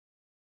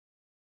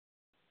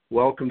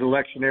Welcome to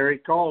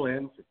Lectionary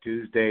Call-In for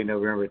Tuesday,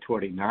 November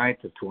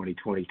 29th of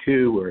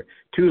 2022, where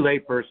two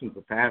laypersons,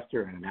 a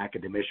pastor and an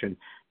academician,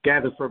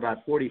 gather for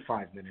about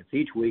 45 minutes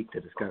each week to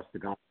discuss the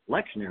Gospel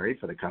Lectionary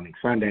for the coming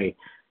Sunday.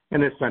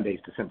 And this Sunday is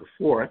December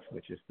 4th,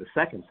 which is the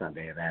second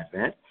Sunday of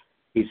Advent.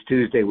 Each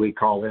Tuesday we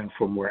call in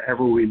from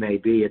wherever we may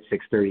be at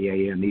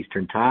 6:30 a.m.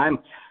 Eastern Time.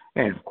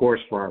 And, of course,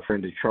 for our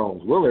friend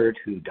Charles Willard,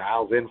 who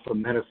dials in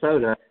from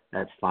Minnesota,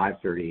 that's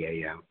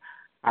 5:30 a.m.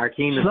 Our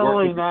team is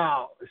Slowly working...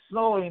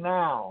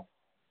 now.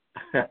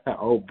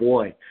 Oh,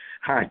 boy.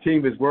 Our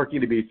team is working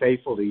to be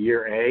faithful to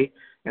year A,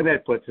 and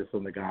that puts us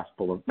in the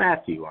Gospel of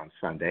Matthew on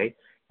Sunday.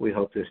 We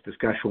hope this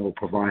discussion will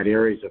provide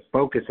areas of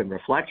focus and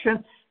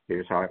reflection.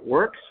 Here's how it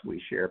works.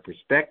 We share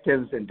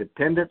perspectives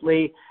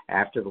independently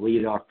after the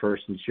leadoff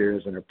person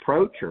shares an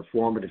approach or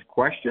formative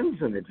questions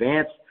in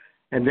advance,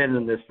 and then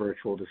in this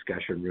virtual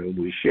discussion room,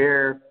 we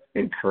share,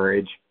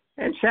 encourage,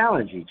 and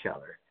challenge each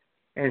other.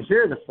 And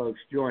here are the folks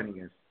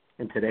joining us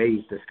in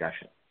today's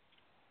discussion.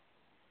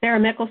 Sarah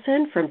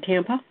Mickelson from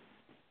Tampa.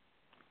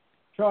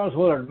 Charles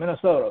Willard,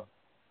 Minnesota.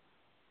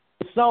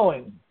 It's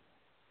snowing.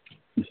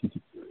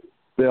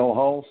 Bill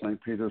Hull, St.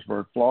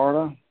 Petersburg,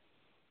 Florida.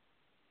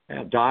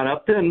 And Don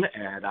Upton,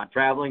 and I'm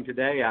traveling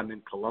today. I'm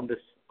in Columbus,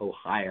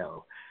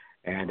 Ohio.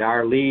 And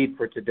our lead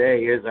for today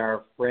is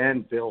our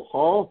friend Bill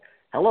Hull.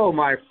 Hello,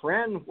 my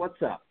friend.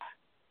 What's up?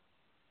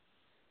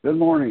 Good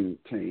morning,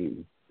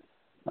 team.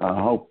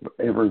 I hope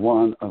every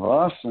one of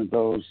us and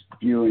those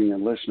viewing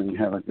and listening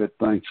have a good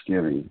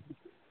Thanksgiving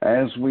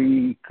as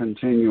we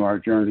continue our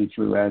journey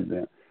through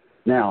Advent.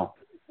 Now,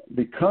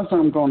 because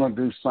I'm going to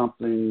do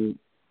something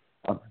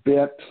a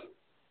bit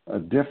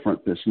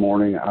different this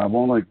morning, I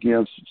want to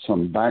give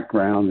some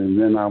background, and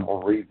then I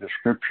will read the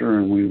scripture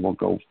and we will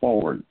go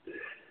forward.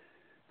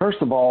 First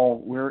of all,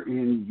 we're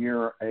in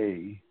year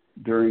A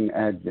during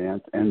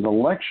Advent, and the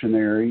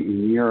lectionary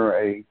in year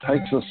A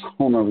takes us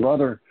on a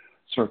rather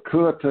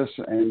circuitous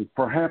and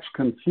perhaps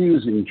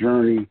confusing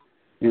journey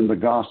in the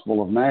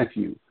Gospel of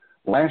Matthew.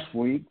 Last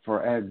week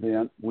for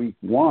Advent, week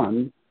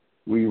 1,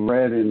 we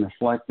read and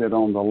reflected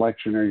on the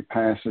lectionary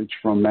passage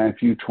from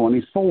Matthew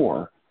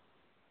 24.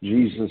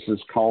 Jesus is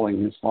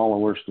calling his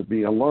followers to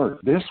be alert.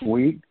 This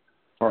week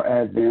for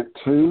Advent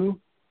 2,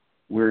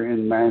 we're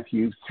in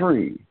Matthew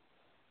 3.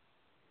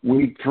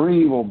 Week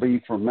 3 will be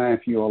from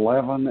Matthew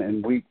 11,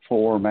 and week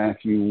 4,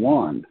 Matthew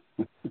 1.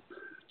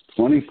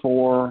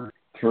 24,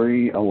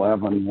 3,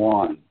 11,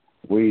 1.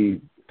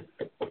 We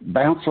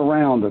bounce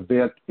around a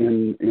bit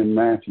in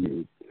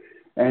Matthew.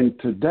 And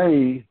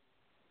today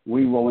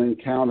we will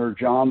encounter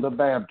John the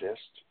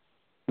Baptist,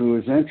 who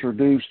is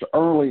introduced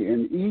early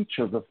in each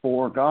of the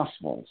 4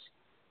 Gospels,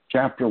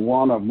 chapter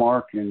 1 of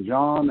Mark and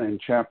John, and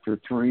chapter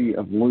 3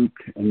 of Luke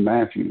and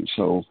Matthew.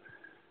 So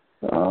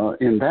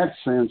in that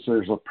sense,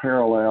 there's a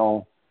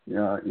parallel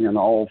in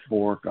all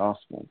 4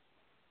 Gospels.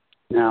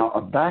 Now,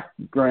 a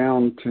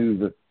background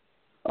to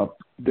a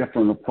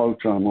different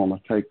approach I'm going to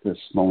take this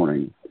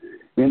morning.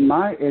 In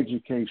my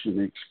education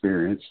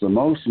experience, the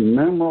most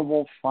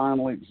memorable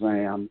final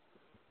exam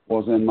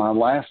was in my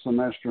last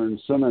semester in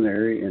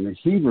seminary in a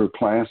Hebrew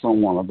class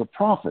on one of the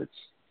prophets.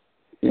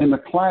 In the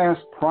class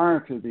prior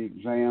to the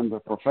exam, the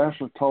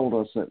professor told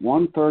us that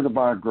 1/3 of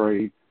our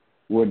grade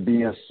would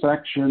be a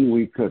section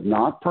we could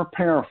not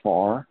prepare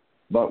for,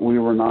 but we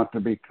were not to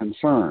be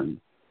concerned.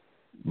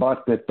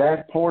 But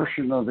that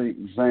portion of the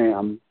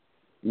exam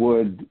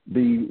would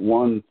be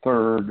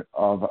 1/3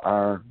 of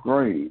our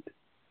grade.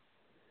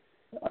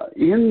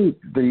 In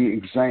the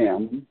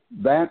exam,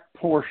 that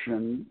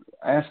portion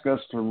asked us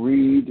to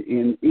read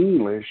in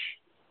English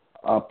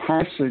a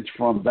passage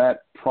from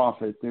that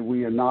prophet that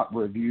we had not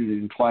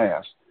reviewed in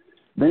class.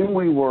 Then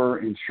we were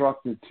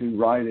instructed to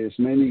write as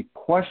many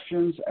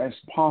questions as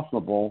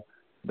possible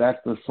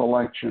that the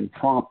selection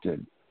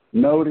prompted,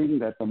 noting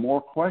that the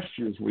more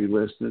questions we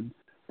listed,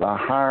 the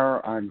higher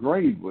our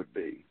grade would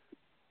be.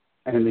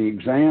 And the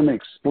exam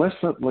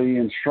explicitly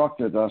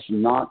instructed us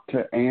not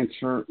to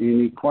answer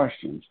any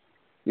questions.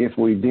 If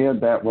we did,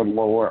 that would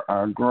lower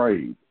our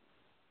grade.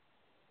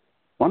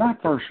 When I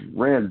first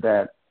read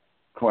that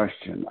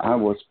question, I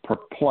was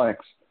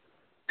perplexed,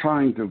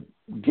 trying to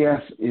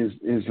guess, is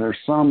there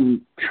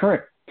some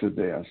trick to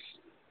this?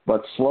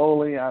 But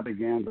slowly I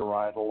began to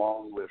write a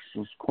long list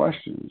of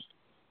questions.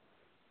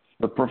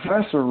 The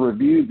professor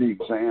reviewed the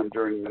exam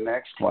during the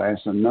next class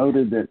and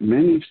noted that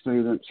many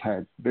students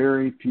had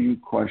very few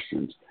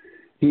questions.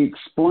 He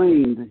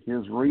explained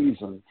his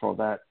reason for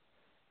that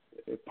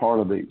part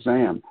of the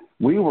exam.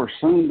 We were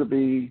soon to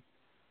be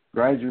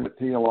graduate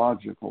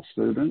theological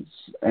students,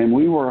 and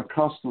we were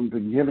accustomed to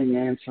giving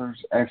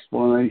answers,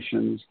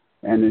 explanations,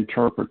 and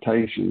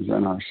interpretations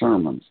in our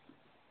sermons.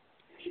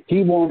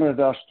 He wanted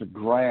us to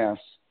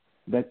grasp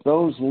that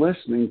those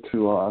listening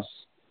to us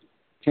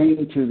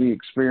came to the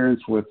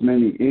experience with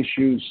many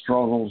issues,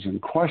 struggles,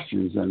 and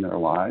questions in their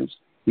lives.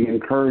 He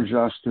encouraged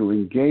us to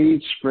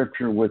engage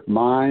Scripture with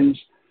minds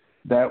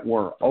that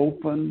were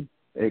open,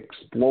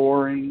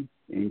 exploring,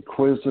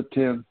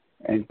 inquisitive,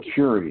 and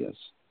curious.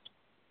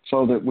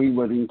 so that we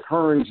would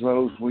encourage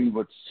those we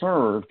would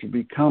serve to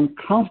become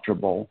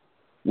comfortable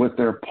with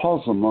their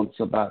puzzlements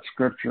about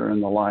Scripture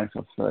and the life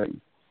of faith.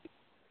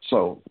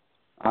 So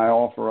I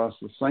offer us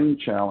the same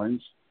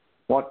challenge.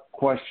 What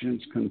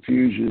questions,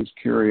 confusions,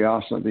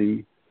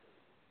 curiosity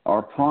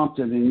are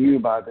prompted in you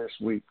by this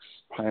week's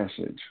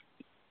passage?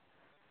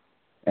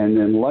 And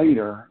then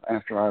later,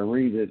 after I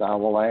read it, I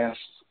will ask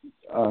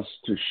us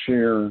to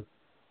share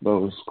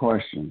those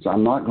questions.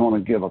 I'm not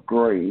going to give a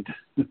grade,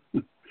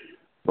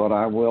 but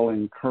I will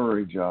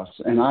encourage us.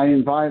 And I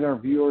invite our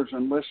viewers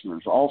and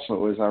listeners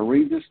also, as I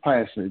read this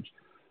passage,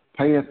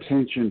 pay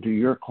attention to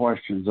your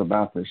questions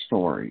about this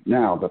story.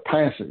 Now, the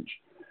passage,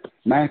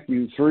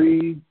 Matthew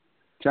 3,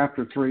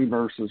 chapter 3,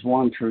 verses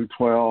 1 through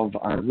 12.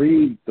 I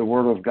read the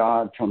Word of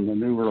God from the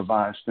New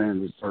Revised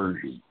Standard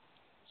Version.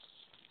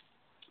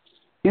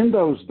 In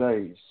those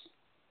days,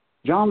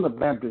 John the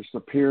Baptist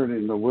appeared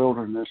in the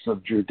wilderness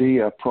of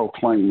Judea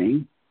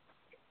proclaiming,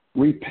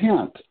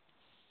 "Repent,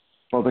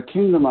 for the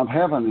kingdom of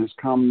heaven has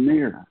come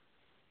near."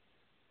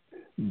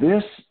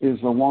 This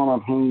is the one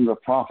of whom the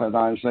prophet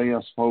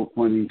Isaiah spoke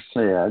when he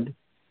said,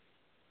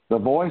 "The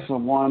voice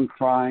of one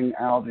crying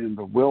out in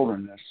the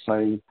wilderness,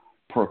 saying,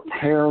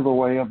 prepare the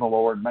way of the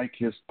Lord, make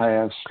his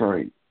paths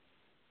straight."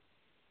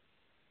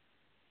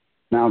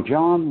 Now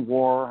John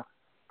wore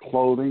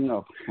clothing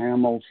of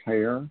camel's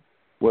hair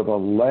with a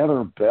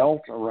leather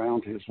belt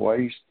around his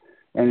waist,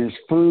 and his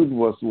food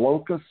was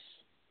locusts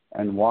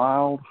and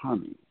wild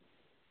honey.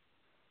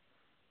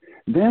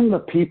 Then the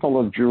people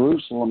of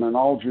Jerusalem and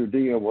all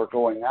Judea were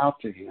going out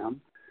to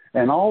him,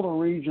 and all the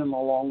region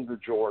along the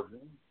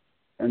Jordan,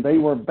 and they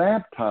were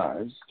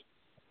baptized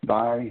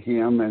by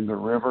him in the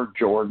river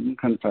Jordan,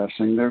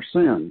 confessing their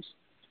sins.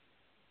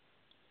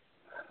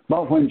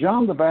 But when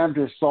John the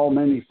Baptist saw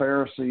many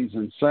Pharisees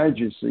and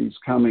Sadducees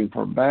coming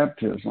for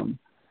baptism,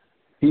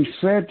 he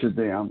said to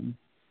them,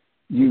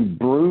 "You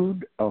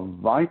brood of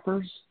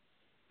vipers,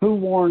 who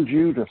warned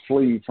you to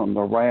flee from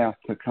the wrath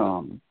to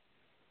come?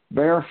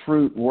 Bear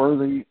fruit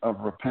worthy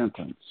of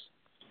repentance.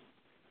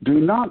 Do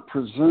not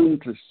presume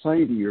to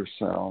say to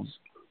yourselves,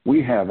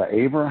 'We have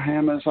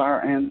Abraham as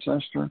our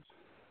ancestor,'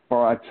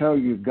 for I tell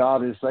you,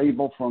 God is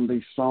able from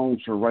these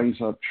stones to raise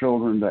up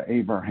children to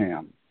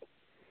Abraham.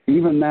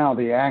 Even now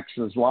the axe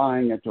is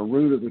lying at the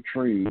root of the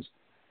trees.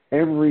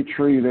 Every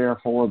tree,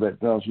 therefore, that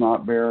does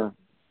not bear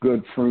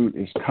good fruit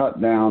is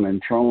cut down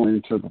and thrown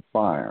into the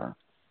fire.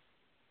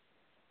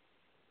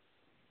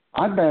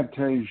 I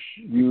baptize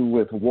you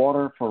with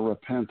water for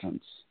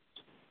repentance,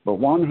 but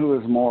one who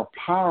is more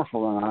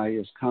powerful than I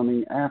is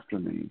coming after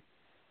me.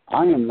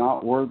 I am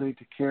not worthy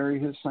to carry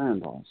his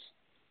sandals.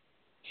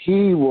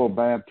 He will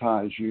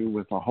baptize you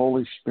with the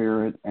Holy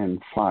Spirit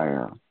and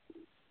fire.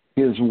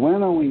 His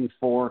winnowing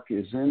fork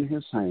is in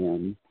his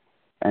hand,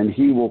 and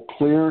he will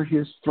clear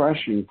his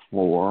threshing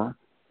floor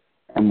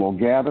and will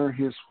gather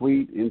his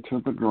wheat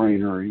into the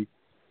granary,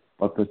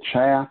 but the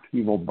chaff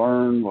he will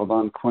burn with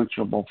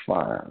unquenchable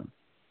fire."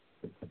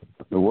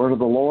 The word of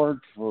the Lord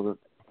for the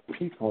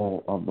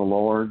people of the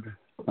Lord.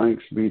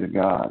 Thanks be to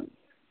God.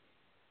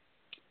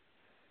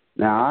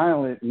 Now,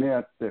 I'll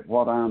admit that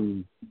what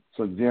I'm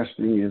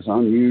suggesting is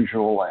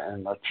unusual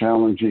and a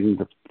challenging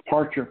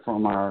departure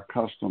from our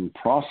accustomed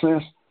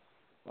process,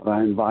 but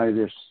I invite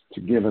us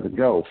to give it a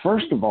go.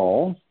 First of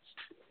all,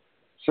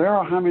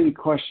 Sarah, how many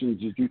questions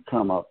did you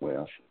come up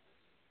with?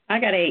 I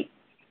got 8.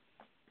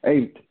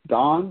 8.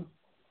 Don?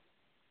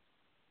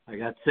 I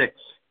got 6.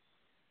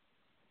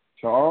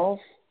 Charles?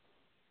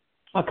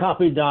 I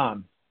copied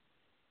Don.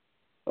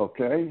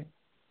 Okay.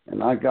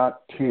 And I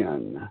got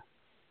 10.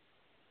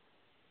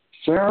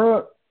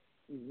 Sarah,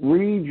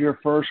 read your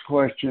first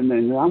question,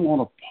 and I'm going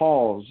to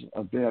pause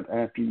a bit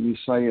after you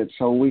say it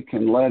so we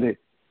can let it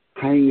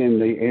hang in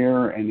the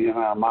air and in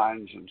our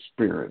minds and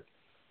spirit.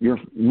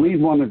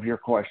 Read one of your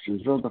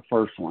questions, or the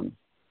first one.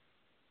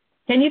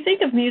 Can you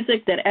think of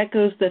music that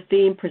echoes the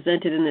theme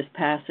presented in this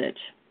passage?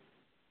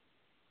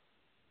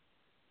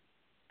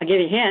 I'll give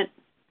you a hint.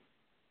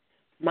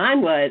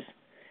 Mine was,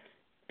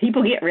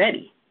 people get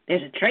ready.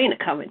 There's a train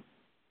a-coming.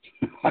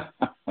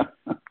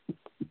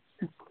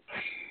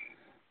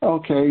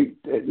 Okay.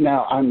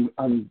 Now,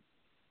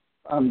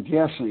 I'm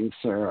guessing,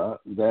 Sarah,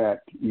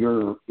 that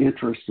your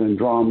interest in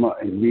drama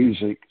and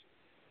music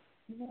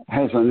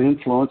has an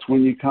influence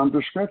when you come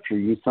to Scripture.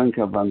 You think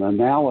of an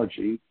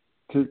analogy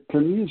to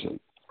music,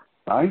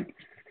 right?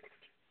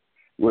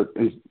 What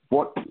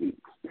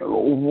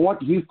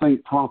do you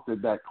think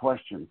prompted that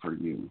question for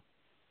you?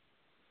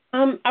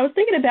 I was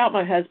thinking about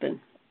my husband,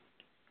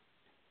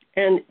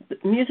 and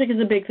music is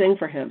a big thing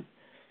for him.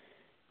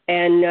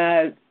 And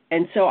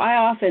so I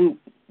often,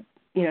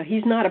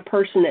 he's not a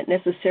person that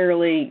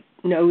necessarily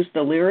knows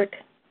the lyric,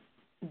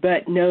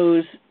 but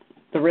knows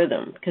the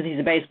rhythm because he's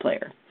a bass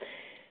player.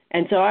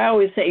 And so I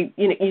always say,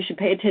 you should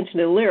pay attention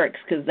to the lyrics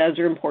because those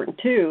are important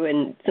too.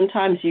 And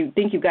sometimes you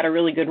think you've got a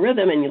really good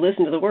rhythm and you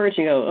listen to the words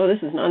and you go, oh,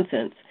 this is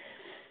nonsense.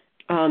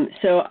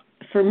 So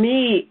for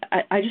me,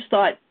 I just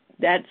thought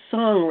that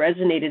song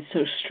resonated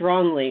so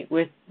strongly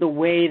with the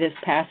way this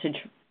passage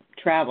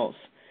travels.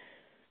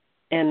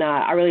 and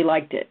I really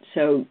liked it.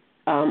 So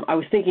I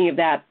was thinking of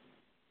that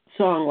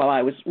song while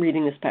I was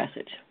reading this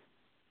passage.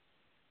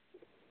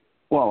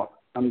 Well,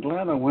 I'm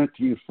glad I went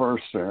to you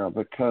first, Sarah,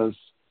 because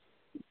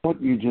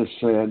what you just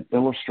said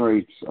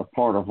illustrates a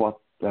part of what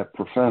that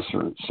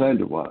professor said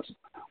to us.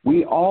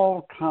 We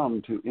all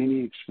come to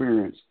any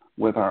experience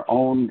with our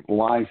own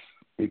life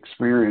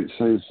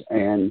experiences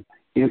and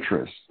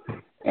interests,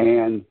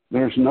 and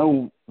there's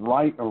no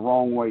right or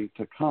wrong way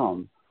to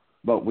come,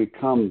 but we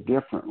come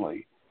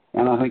differently.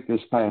 And I think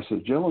this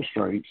passage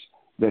illustrates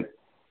that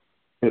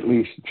at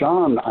least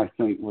John, I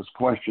think, was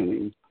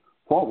questioning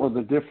what were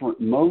the different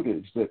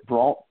motives that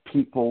brought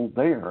people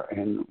there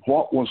and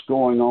what was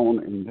going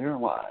on in their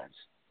lives.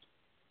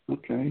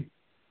 Okay.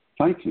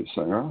 Thank you,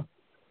 Sarah.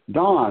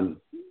 Don,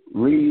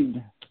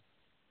 read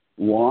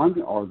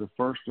one or the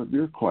first of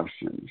your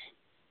questions.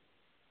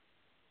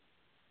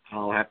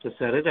 I'll have to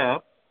set it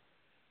up.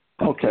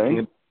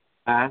 Okay.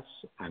 I'm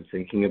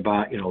thinking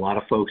about, a lot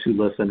of folks who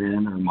listen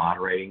in are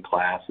moderating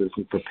classes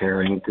and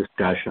preparing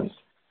discussions.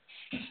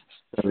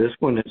 So this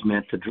one is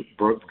meant to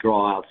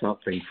draw out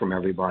something from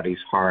everybody's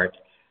heart.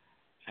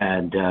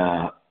 And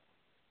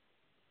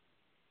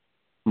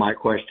my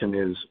question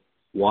is,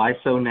 why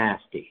so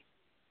nasty?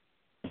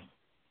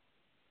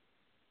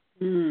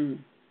 Okay.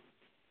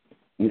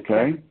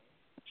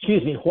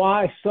 Excuse me,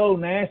 why so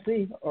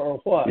nasty or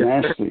what?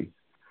 Nasty.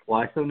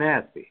 Why so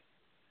nasty?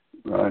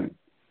 Right.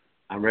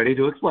 I'm ready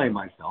to explain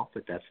myself,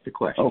 but that's the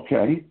question.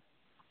 Okay.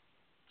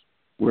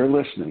 We're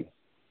listening.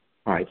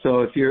 All right.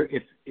 So if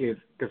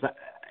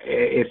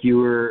you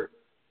were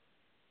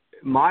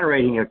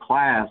moderating a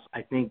class,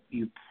 I think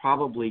you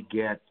probably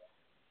get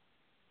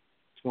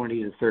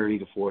 20 to 30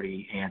 to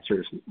 40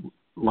 answers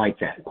like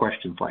that,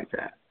 questions like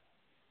that.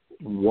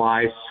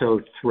 Why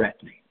so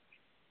threatening?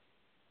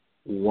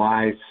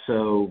 Why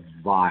so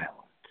violent?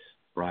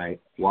 Right?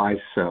 Why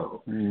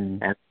so?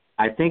 And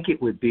I think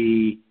it would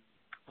be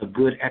a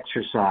good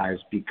exercise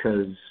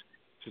because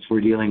since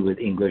we're dealing with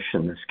English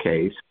in this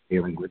case,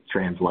 dealing with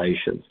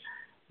translations,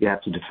 you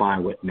have to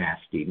define what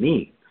nasty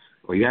means.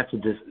 Or you have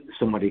to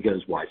somebody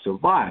goes, why so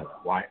violent?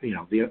 Why,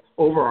 the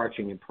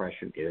overarching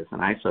impression is,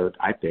 and I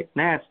picked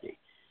nasty.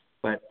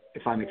 But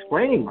if I'm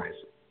explaining myself,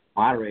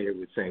 moderator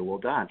would say, well,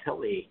 Don, tell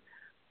me,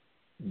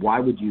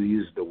 why would you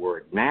use the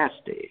word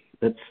nasty?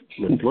 Let's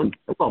look.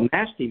 Well,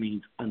 nasty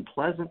means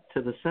unpleasant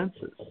to the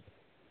senses.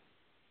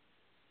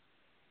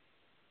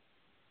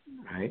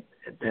 Right?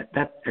 And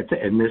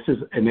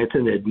it's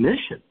an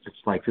admission.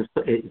 It's like this,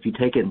 if you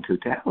take it in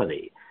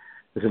totality,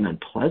 there's an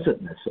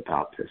unpleasantness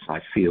about this. I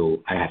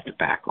feel I have to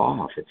back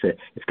off.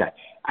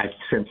 I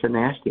sense a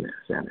nastiness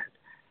in it.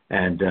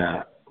 And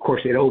of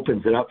course it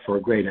opens it up for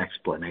a great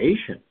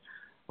explanation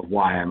of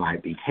why I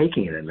might be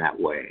taking it in that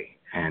way.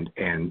 And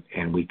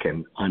we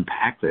can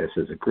unpack this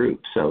as a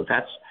group. So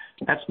that's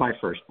my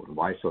first one.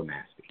 Why so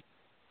nasty?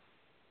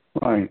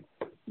 Right.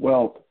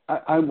 Well,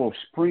 I will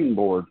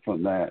springboard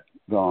from that,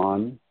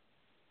 Don.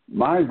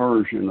 My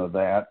version of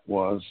that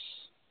was,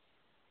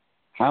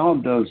 how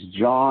does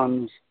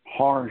John's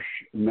harsh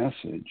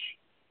message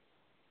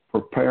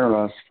prepare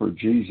us for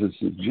Jesus'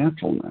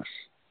 gentleness?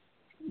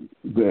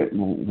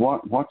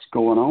 What's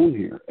going on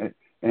here?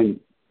 And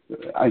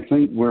I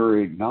think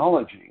we're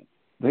acknowledging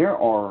there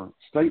are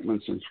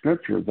statements in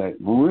Scripture that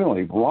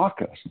really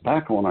rock us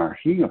back on our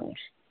heels.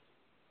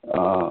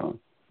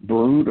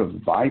 Brood of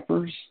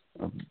vipers,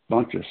 a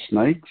bunch of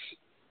snakes,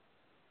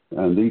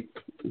 and the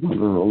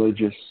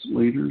religious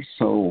leaders.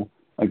 So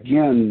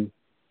again,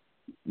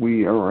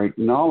 we are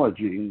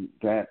acknowledging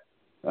that,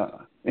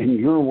 and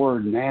your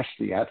word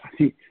nasty, I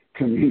think,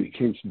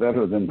 communicates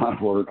better than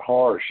my word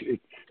harsh.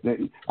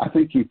 I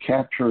think you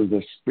capture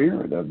the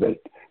spirit of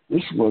it.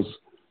 This was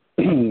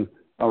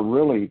a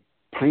really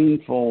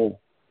painful,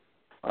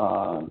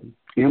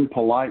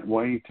 impolite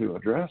way to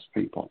address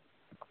people.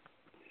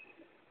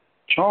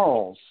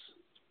 Charles,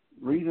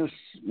 read us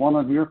one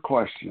of your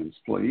questions,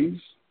 please.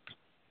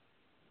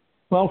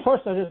 Well,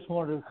 first I just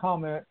wanted to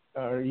comment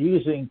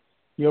using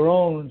your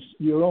own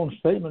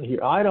statement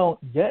here. I don't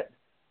get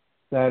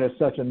that it's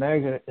such a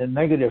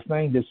negative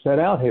thing to set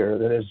out here.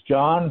 That is,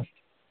 John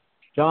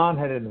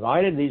had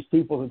invited these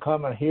people to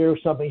come and hear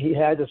something he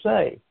had to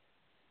say,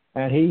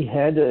 and he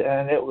had to,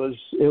 and it was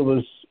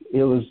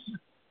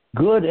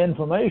good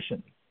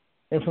information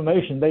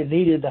they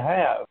needed to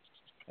have,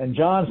 and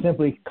John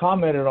simply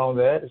commented on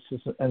that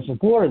and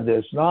supported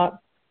this.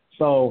 Not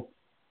so.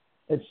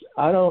 It's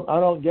I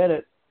don't get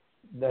it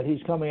that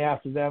he's coming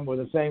after them with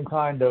the same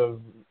kind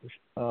of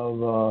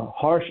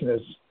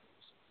harshness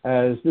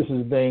as this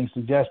is being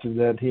suggested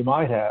that he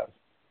might have.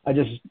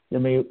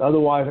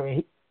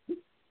 Otherwise,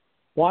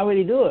 why would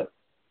he do it?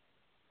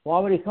 Why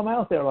would he come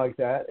out there like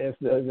that if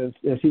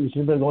he was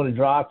simply going to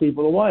drive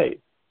people away?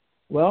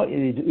 Well,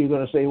 you're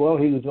going to say, well,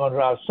 he was going to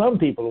drive some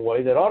people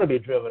away that ought to be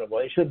driven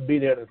away. Shouldn't be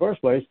there in the first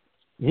place.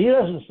 He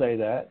doesn't say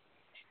that.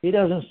 He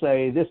doesn't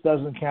say this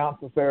doesn't count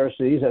for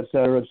Pharisees, et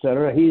cetera, et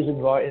cetera.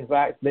 In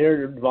fact,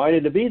 they're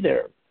invited to be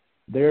there.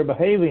 They're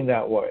behaving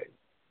that way.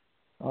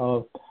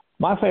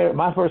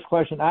 My first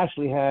question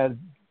actually had,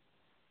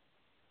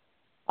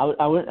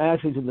 I went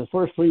actually to the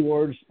first three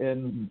words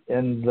in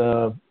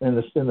the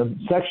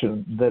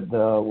section that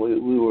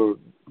we were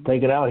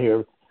taking out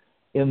here.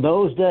 In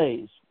those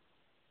days,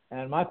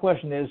 and my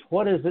question is,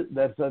 what is it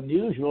that's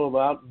unusual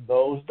about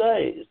those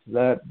days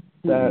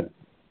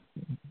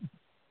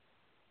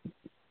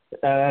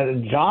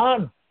and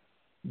John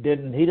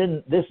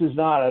didn't. This is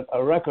not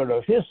a record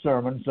of his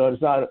sermon, so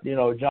it's not.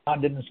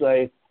 John didn't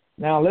say,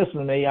 "Now listen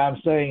to me.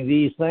 I'm saying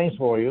these things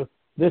for you."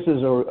 This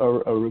is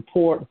a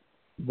report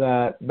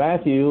that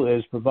Matthew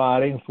is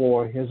providing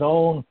for his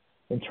own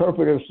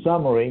interpretive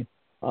summary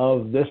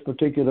of this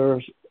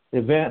particular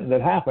event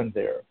that happened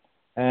there,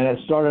 and it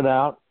started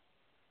out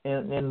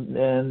and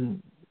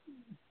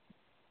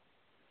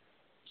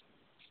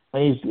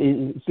he's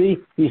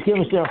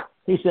giving.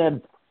 He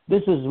said,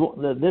 This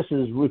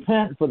is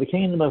repent, for the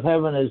kingdom of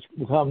heaven has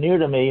come near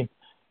to me.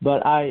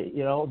 But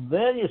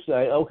then you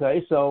say,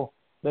 okay, so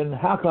then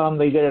how come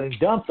they get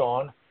dumped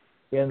on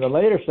in the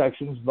later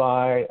sections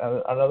by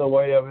another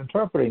way of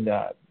interpreting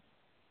that?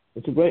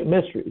 It's a great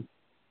mystery.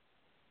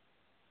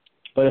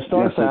 But it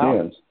starts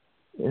out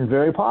in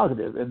very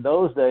positive. In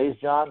those days,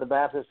 John the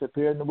Baptist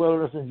appeared in the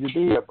wilderness in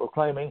Judea,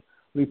 proclaiming,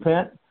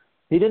 repent.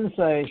 He didn't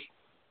say,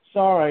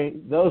 sorry,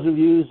 those of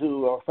you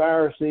who are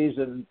Pharisees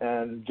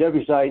and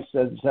Jebusites,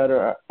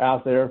 etc.,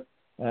 out there,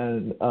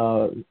 and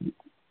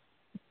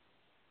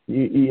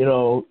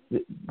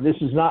this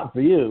is not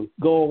for you.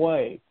 Go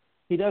away.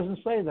 He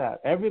doesn't say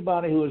that.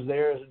 Everybody who is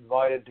there is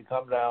invited to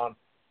come down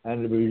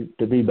and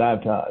to be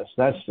baptized.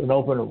 That's a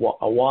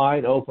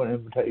wide open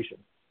invitation,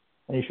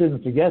 and you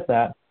shouldn't forget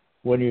that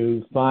when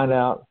you find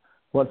out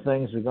what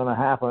things are going to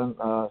happen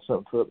for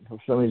some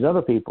of these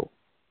other people.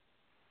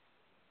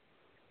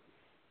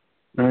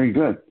 Very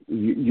good.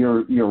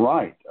 You're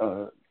right.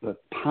 The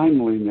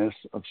timeliness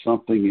of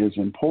something is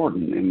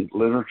important in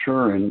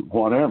literature and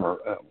whatever.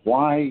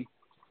 Why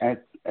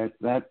at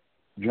that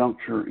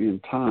juncture in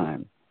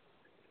time?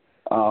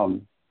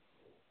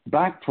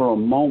 Back for a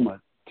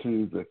moment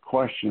to the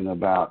question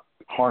about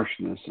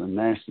harshness and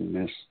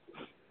nastiness.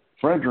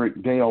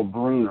 Frederick Dale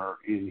Bruner,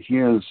 in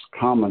his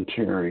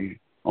commentary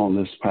on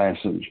this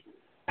passage,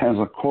 has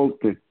a quote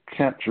that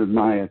captured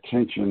my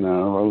attention, and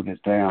I wrote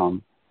it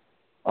down.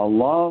 A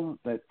love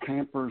that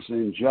pampers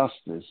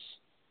injustice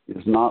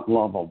is not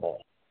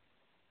lovable.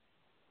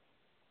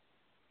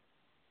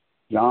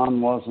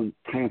 John wasn't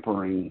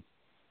pampering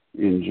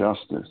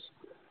injustice.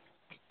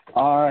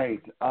 All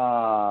right,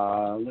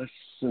 let's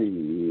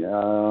see.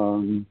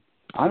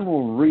 I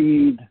will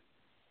read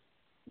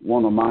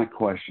one of my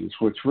questions,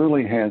 which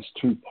really has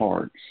two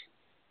parts.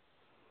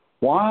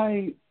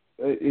 Why,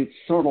 it's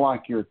sort of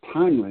like your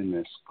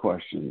timeliness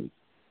question,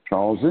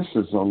 Charles. This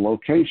is a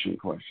location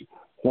question.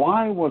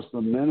 Why was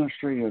the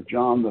ministry of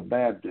John the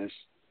Baptist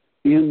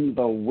in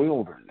the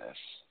wilderness?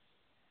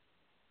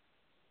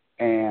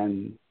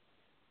 And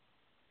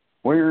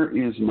where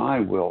is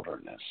my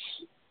wilderness?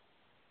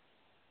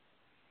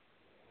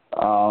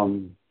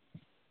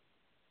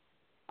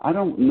 I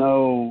don't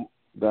know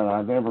that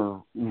I've ever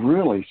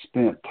really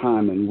spent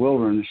time in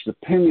wilderness,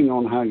 depending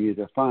on how you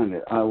define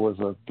it. I was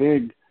a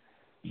big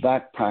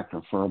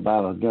backpacker for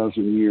about a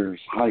dozen years,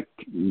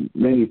 hiked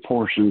many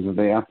portions of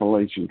the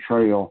Appalachian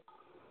Trail,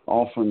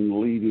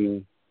 often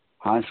leading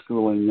high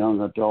school and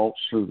young adults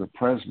through the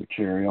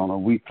presbytery on a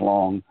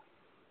week-long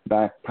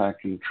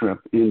backpacking trip,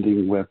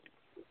 ending with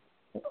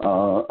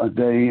a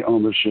day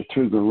on the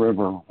Chattooga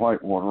River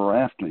whitewater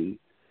rafting.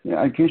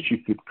 I guess you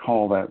could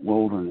call that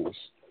wilderness.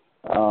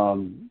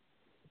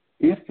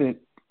 If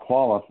it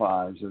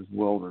qualifies as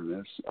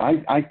wilderness,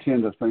 I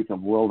tend to think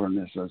of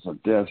wilderness as a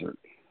desert.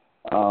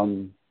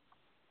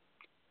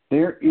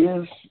 There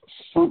is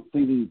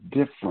something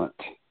different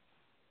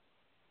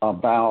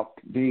about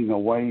being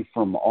away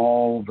from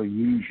all the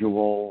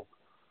usual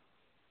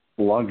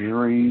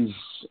luxuries,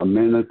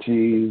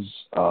 amenities,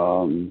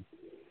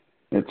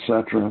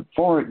 etc.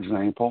 For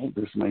example,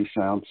 this may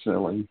sound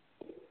silly,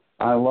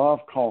 I love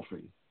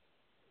coffee.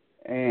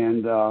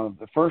 And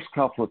the first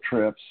couple of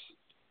trips,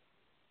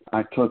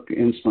 I took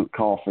instant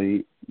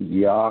coffee.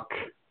 Yuck.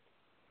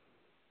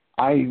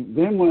 I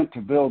then went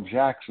to Bill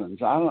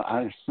Jackson's.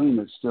 I assume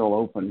it's still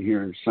open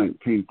here in St.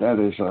 Pete. That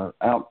is an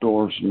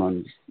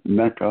outdoorsman's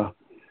mecca.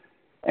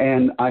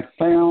 And I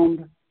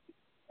found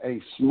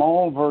a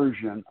small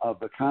version of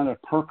the kind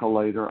of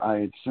percolator I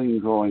had seen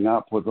growing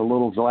up with the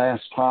little glass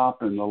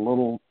top and the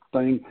little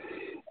thing.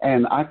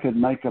 And I could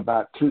make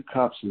about 2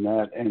 cups in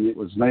that, and it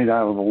was made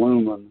out of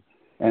aluminum.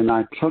 And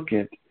I took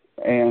it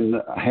and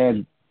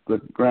had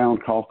the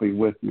ground coffee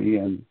with me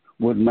and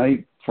would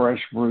make fresh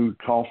brewed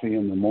coffee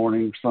in the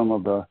morning. Some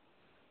of the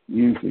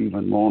youth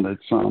even wanted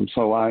some,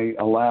 so I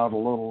allowed a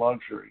little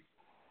luxury.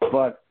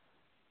 But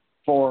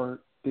for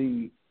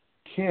the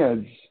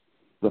kids,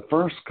 the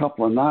first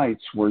couple of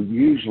nights were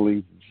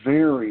usually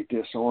very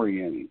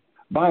disorienting.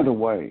 By the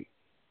way,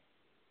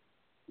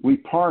 we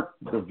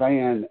parked the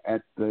van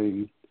at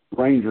the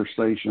ranger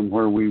station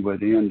where we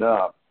would end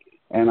up,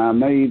 and I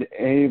made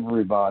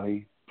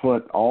everybody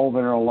put all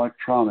their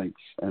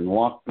electronics and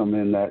lock them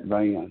in that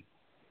van.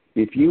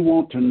 If you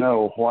want to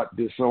know what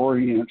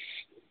disorients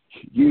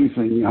youth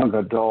and young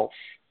adults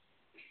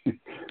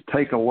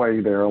take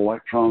away their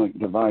electronic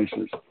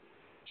devices.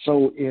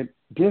 So it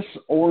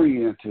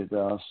disoriented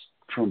us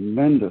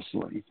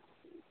tremendously.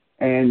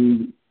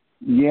 And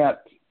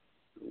yet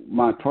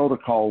my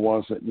protocol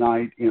was at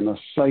night in a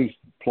safe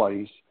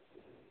place.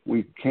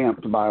 We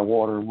camped by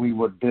water. We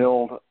would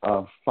build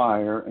a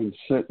fire and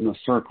sit in a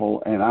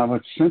circle, and I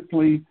would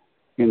simply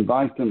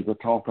invite them to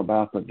talk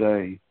about the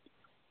day.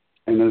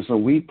 And as the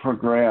week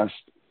progressed,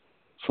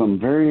 some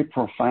very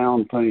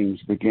profound things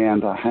began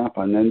to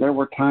happen. And there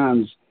were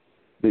times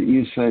that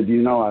you said,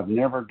 you know, I've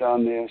never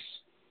done this.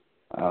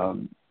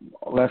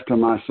 Left to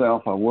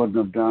myself, I wouldn't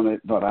have done it,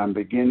 but I'm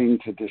beginning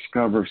to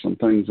discover some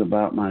things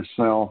about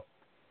myself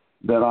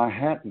that I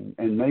hadn't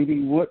and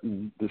maybe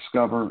wouldn't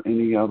discover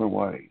any other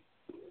way.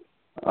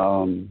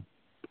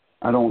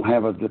 I don't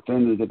have a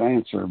definitive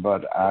answer,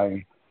 but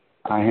I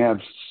have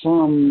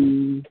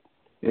some,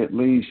 at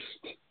least,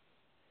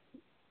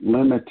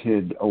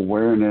 limited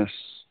awareness,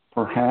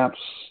 perhaps,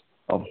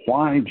 of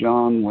why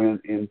John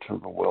went into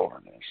the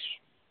wilderness.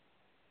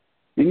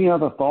 Any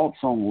other thoughts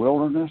on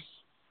wilderness?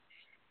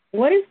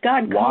 What is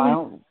God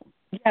calling?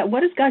 Yeah,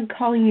 what is God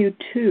calling you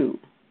to?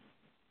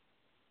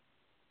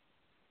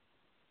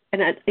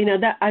 And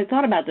I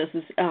thought about this.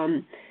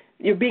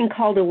 You're being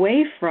called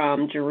away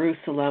from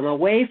Jerusalem,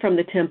 away from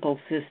the temple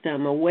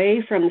system,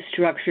 away from the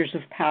structures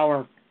of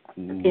power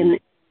in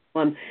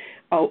Jerusalem,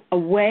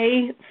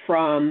 away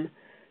from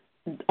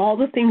all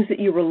the things that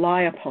you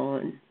rely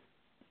upon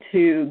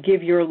to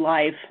give your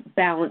life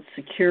balance,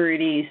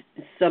 security,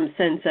 some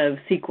sense of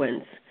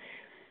sequence.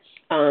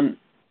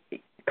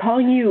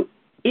 Calling you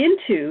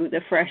into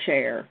the fresh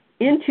air,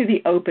 into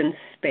the open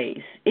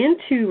space,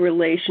 into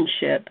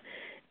relationship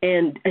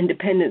and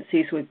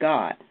dependencies with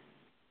God.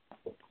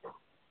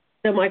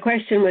 So my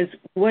question was,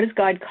 what is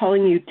God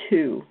calling you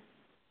to?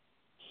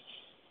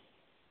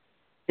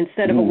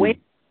 Instead of away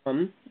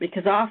from,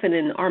 because often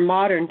in our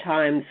modern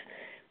times,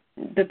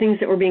 the things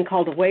that we're being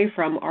called away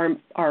from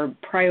are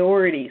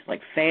priorities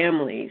like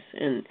families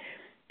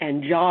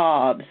and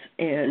jobs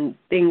and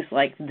things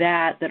like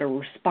that are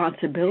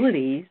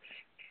responsibilities,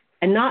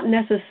 and not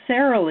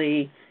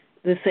necessarily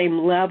the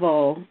same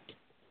level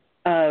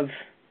of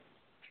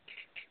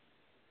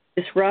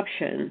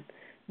disruption,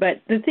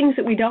 but the things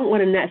that we don't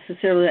want to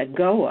necessarily let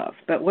go of.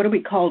 But what are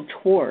we called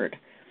toward?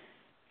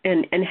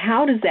 And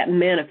how does that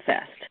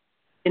manifest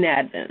in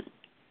Advent?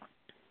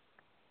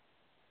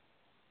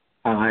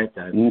 I like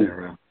that,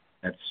 Sarah.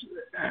 That's,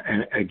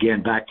 and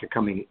again, back to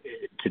coming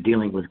to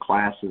dealing with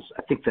classes,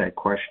 I think that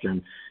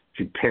question, if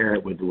you pair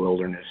it with the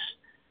wilderness,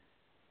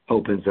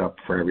 opens up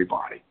for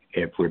everybody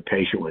if we're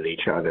patient with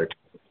each other.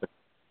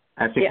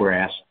 I think we're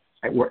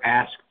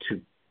asked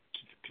to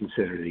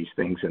consider these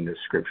things in this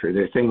scripture.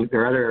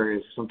 There are other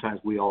areas sometimes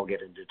we all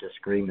get into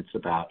disagreements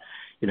about,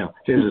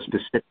 there's a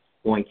specific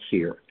point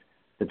here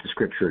that the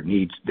scripture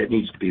needs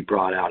to be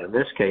brought out. In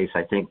this case,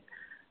 I think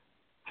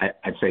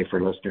I'd say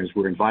for listeners,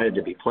 we're invited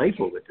to be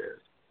playful with this.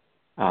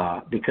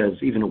 Because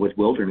even with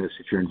wilderness,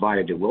 if you're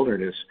invited to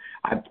wilderness,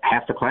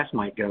 half the class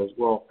might go,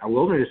 well, a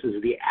wilderness is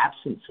the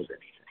absence of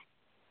anything.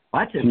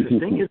 Well, that's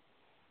interesting.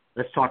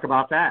 Let's talk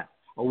about that.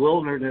 A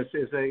wilderness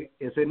is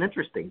an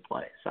interesting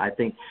place. I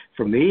think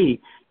for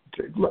me,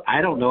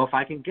 I don't know if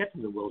I can get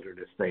to the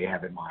wilderness they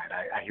have in mind.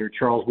 I hear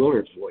Charles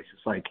Willard's voice.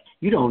 It's like,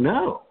 you don't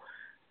know.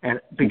 And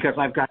because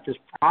I've got this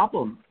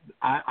problem,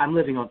 I'm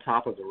living on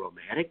top of the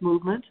Romantic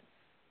movement,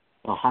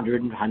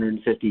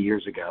 150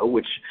 years ago,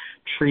 which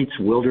treats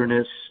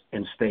wilderness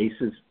and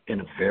spaces in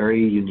a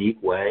very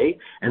unique way.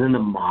 And then the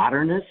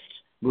modernist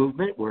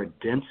movement, where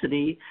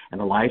density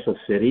and the life of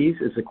cities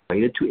is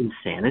equated to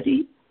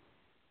insanity.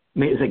 I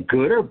mean, is it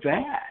good or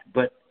bad?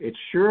 But it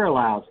sure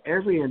allows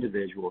every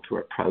individual to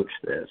approach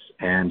this.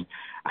 And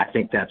I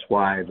think that's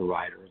why the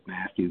writer of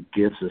Matthew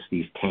gives us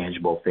these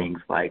tangible things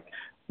like,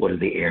 what does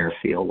the air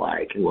feel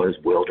like? And what is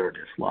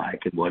wilderness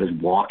like? And what does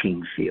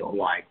walking feel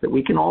like? That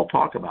we can all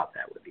talk about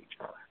that with each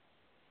other.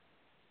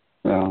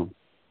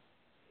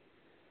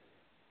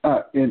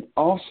 Well, it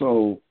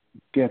also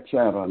gets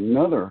at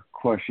another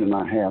question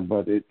I have,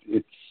 but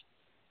it's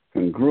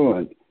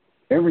congruent.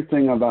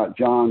 Everything about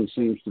John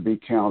seems to be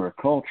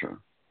counterculture.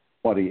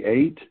 What he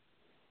ate,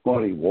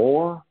 what he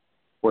wore,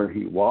 where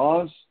he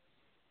was,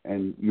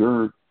 and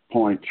your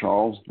point,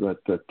 Charles,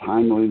 that the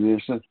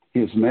timeliness,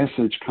 his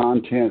message,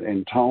 content,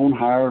 and tone,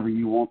 however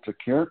you want to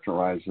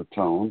characterize the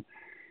tone.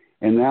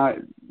 And now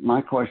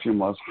my question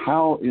was,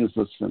 how is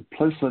the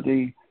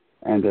simplicity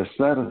and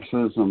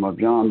asceticism of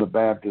John the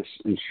Baptist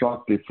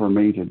instructive for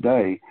me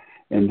today?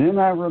 And then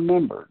I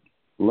remembered,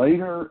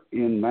 later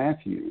in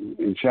Matthew,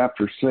 in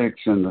chapter 6,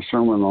 in the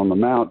Sermon on the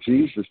Mount,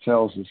 Jesus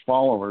tells his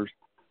followers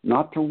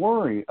not to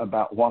worry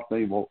about what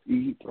they will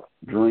eat,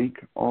 drink,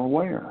 or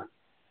wear.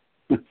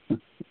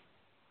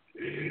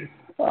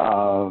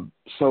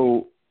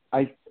 So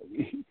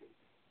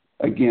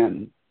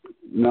again,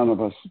 none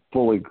of us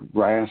fully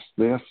grasp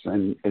this,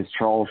 and as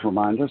Charles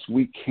reminded us,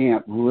 we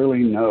can't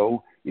really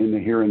know in the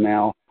here and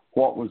now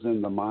what was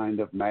in the mind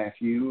of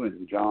Matthew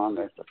and John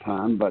at the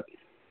time, but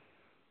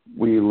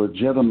we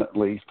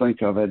legitimately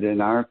think of it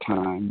in our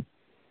time,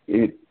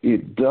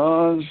 it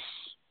does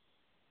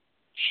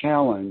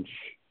challenge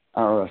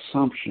our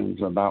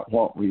assumptions about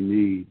what we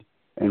need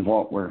and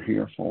what we're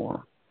here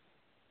for.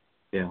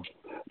 Yeah.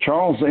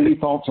 Charles, any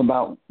thoughts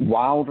about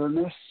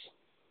wilderness?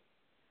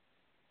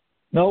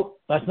 Nope,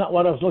 that's not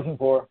what I was looking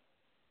for.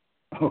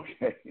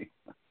 Okay.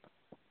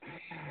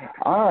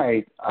 All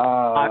right.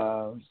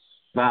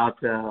 About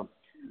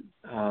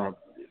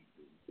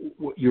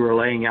what you were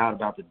laying out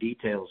about the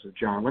details of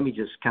John, let me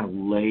just kind of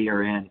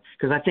layer in,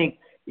 because I think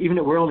even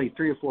though we're only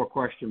 3 or 4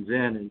 questions in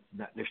and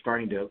they're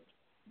starting to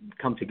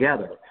come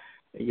together,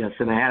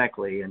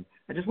 thematically, and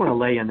I just want to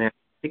lay in there. I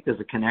think there's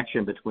a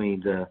connection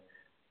between the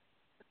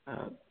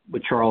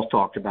what Charles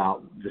talked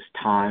about, this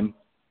time,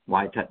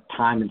 why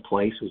time and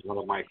place was one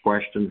of my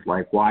questions,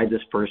 like why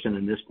this person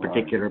in this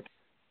particular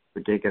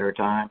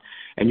time,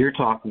 and you're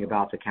talking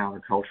about the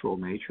countercultural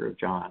nature of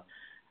John.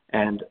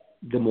 And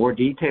the more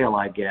detail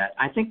I get,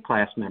 I think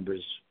class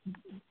members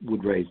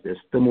would raise this,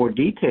 the more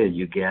detail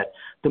you get,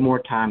 the more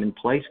time and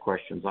place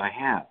questions I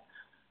have.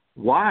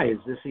 Why is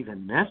this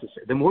even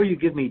necessary? The more you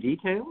give me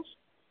details,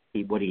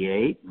 what he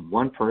ate,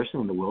 one person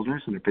in the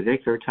wilderness in a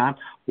particular time,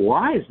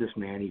 why is this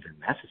man even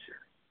necessary?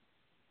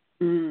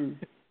 In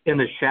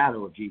the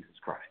shadow of Jesus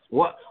Christ.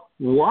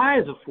 Why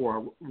is it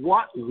for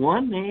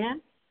one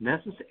man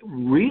necessary?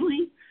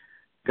 Really?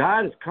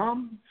 God has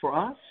come for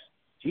us?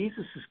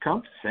 Jesus has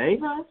come to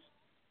save us?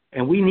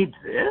 And we need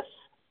this?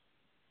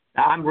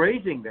 Now, I'm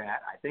raising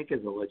that, I think,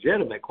 as a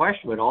legitimate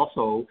question, but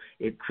also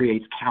it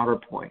creates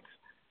counterpoints.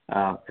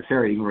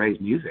 Sarah even raised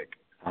music.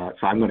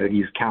 So I'm going to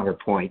use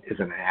counterpoint as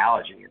an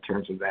analogy in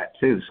terms of that,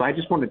 too. So I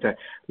just wanted to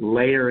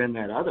layer in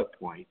that other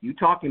point. You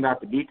talking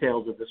about the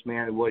details of this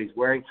man and what he's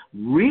wearing,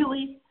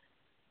 really?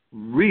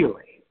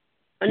 Really?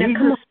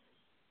 Now,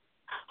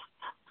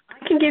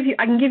 I can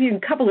give you a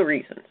couple of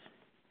reasons.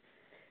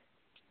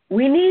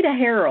 We need a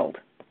herald.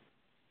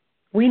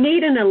 We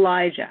need an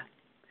Elijah.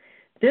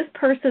 This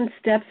person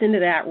steps into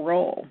that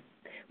role.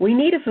 We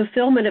need a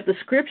fulfillment of the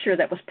scripture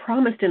that was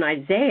promised in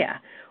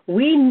Isaiah.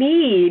 We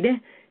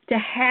need to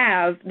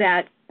have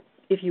that,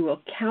 if you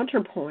will,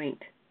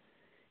 counterpoint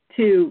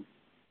to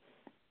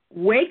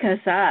wake us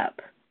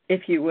up,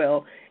 if you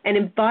will, and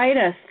invite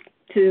us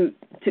to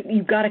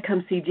you've got to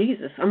come see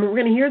Jesus. I mean, we're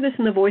going to hear this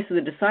in the voice of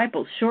the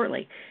disciples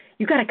shortly.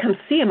 You've got to come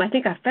see him. I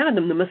think I found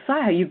him, the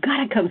Messiah. You've got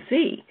to come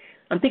see.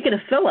 I'm thinking of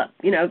Philip,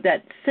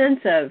 that sense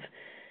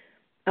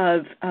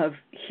of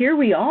here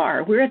we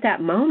are. We're at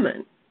that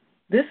moment.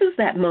 This is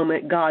that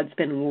moment God's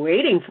been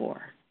waiting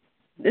for.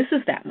 This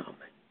is that moment.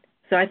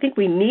 So I think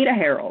we need a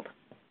herald.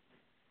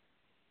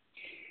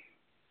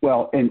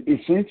 Well, and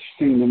it's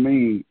interesting to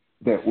me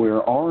that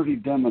we're already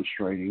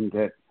demonstrating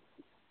that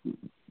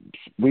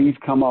we've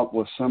come up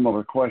with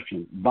similar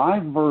questions. My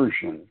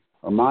version,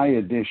 or my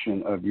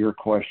edition of your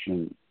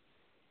question,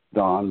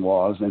 Don,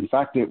 was, in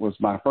fact, it was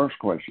my first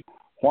question.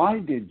 Why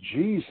did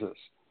Jesus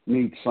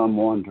need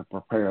someone to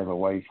prepare the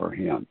way for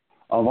him?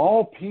 Of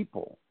all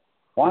people,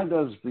 why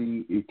does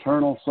the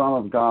eternal Son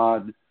of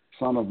God,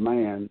 Son of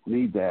Man,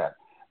 need that?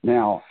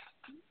 Now,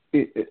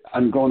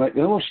 I'm going to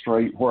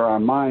illustrate where our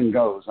mind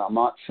goes. I'm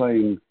not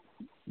saying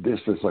this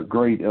is a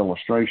great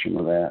illustration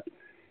of that.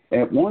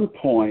 At one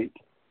point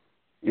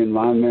in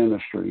my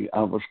ministry,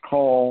 I was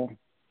called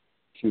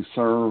to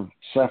serve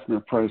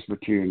Seffner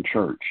Presbyterian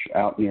Church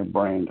out near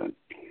Brandon.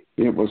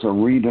 It was a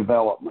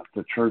redevelopment.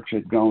 The church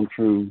had gone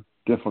through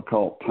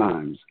difficult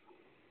times,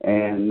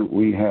 and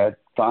we had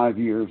 5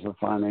 years of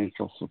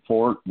financial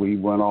support. We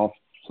went off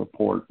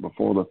support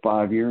before the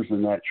 5 years,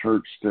 and that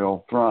church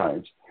still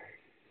thrives.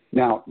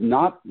 Now,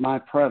 not my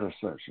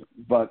predecessor,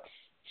 but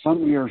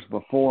some years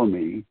before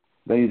me,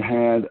 they'd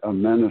had a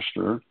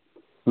minister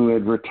who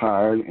had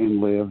retired and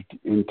lived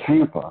in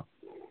Tampa.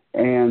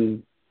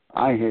 And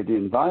I had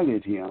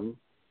invited him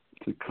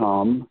to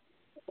come,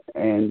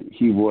 and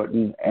he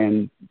wouldn't.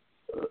 And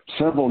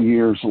several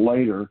years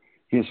later,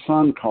 his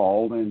son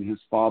called, and his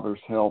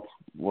father's health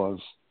was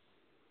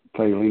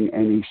failing.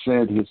 And he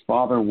said his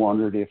father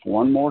wondered if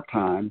one more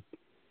time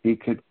he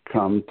could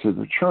come to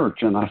the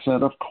church. And I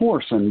said, of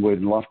course, and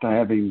we'd love to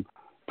have him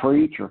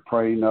preach or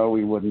pray. No,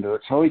 he wouldn't do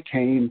it. So he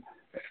came.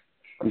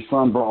 His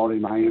son brought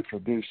him. I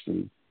introduced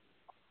him.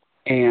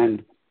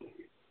 And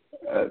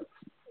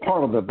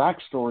part of the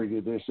backstory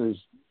to this is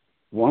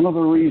one of the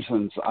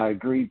reasons I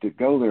agreed to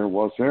go there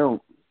was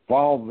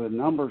while the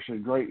numbers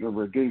had greatly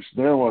reduced,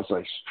 there was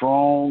a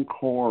strong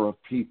core of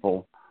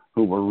people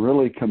who were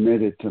really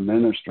committed to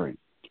ministry.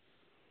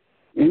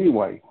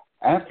 Anyway,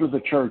 after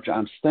the church,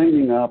 I'm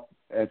standing up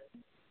at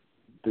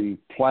the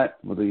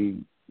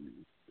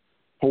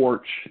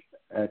porch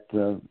at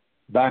the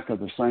back of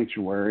the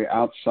sanctuary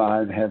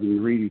outside having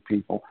greeted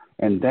people,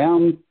 and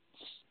down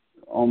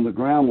on the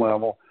ground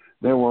level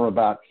there were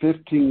about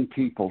 15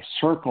 people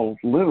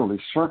literally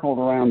circled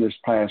around this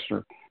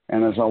pastor,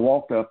 and as I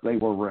walked up they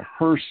were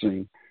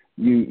rehearsing,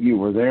 you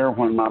were there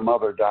when my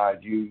mother died,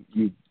 you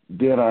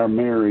did our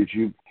marriage,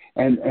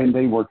 and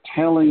they were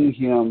telling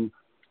him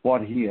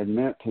what he had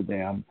meant to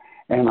them.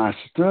 And I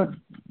stood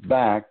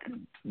back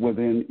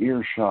within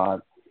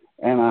earshot,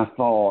 and I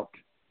thought,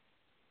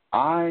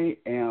 I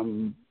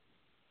am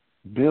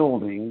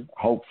building,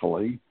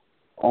 hopefully,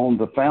 on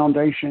the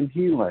foundation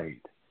he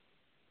laid.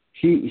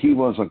 He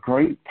was a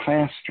great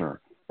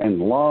pastor and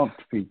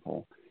loved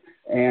people.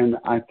 And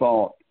I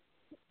thought,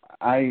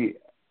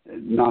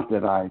 not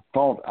that I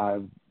thought I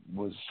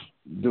was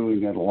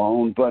doing it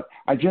alone, but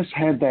I just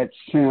had that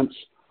sense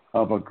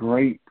of a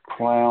great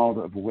cloud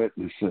of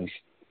witnesses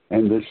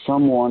and that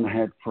someone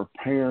had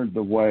prepared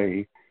the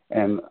way,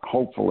 and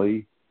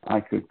hopefully I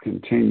could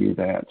continue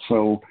that.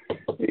 So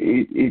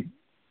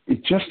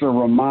it's just a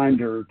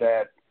reminder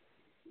that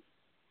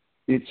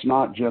it's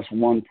not just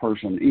one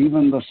person.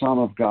 Even the Son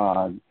of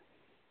God,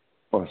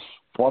 for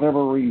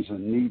whatever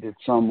reason, needed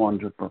someone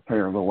to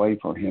prepare the way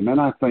for him.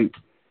 And I think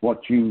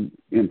what you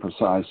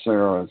emphasized,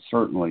 Sarah, is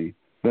certainly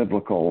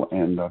biblical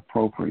and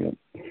appropriate.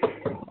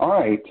 All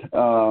right.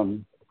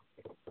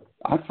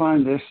 I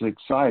find this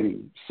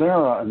exciting.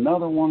 Sarah,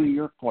 another one of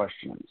your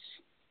questions,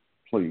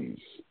 please.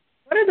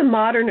 What are the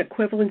modern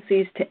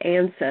equivalencies to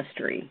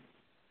Ancestry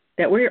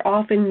that we're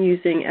often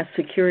using as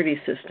security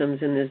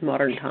systems in this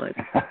modern time?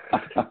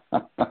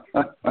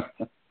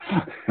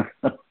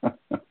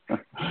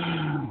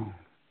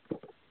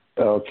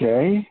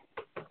 Okay.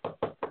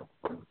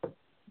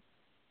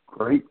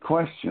 Great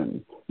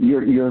question.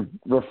 You're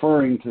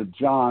referring to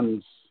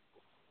John's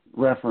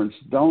reference,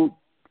 don't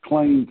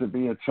claim to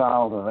be a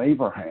child of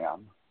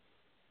Abraham,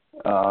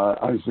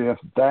 as if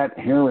that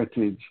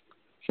heritage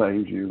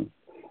saves you.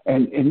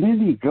 And then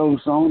he goes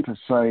on to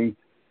say,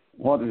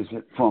 what is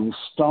it, from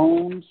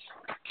stones?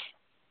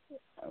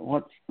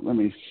 Let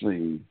me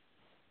see.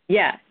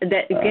 Yeah,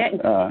 that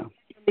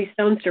these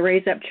stones to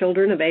raise up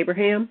children of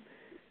Abraham.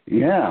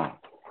 Yeah.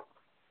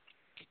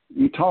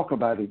 You talk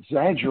about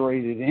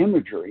exaggerated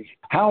imagery.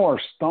 How are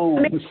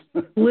stones?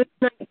 Luke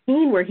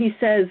 19, where he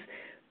says,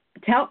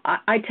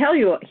 I tell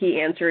you,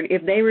 he answered,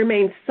 if they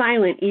remain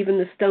silent, even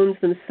the stones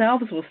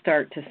themselves will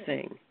start to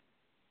sing.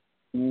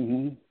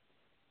 Mm-hmm.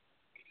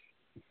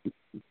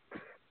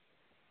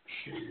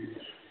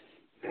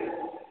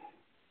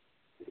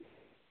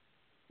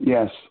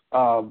 Yes.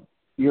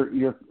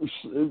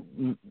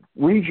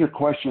 Read your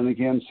question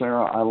again,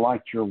 Sarah. I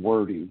liked your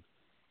wording.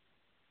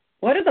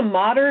 What are the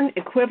modern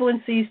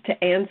equivalencies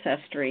to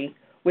Ancestry,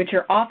 which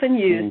are often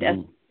used as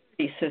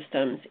security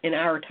systems in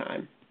our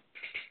time?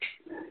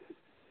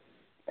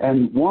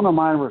 And one of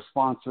my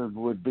responses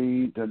would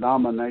be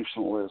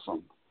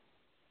denominationalism.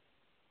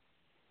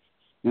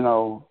 You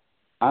know,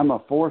 I'm a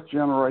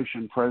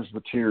fourth-generation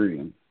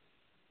Presbyterian.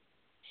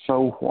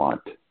 So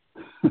what?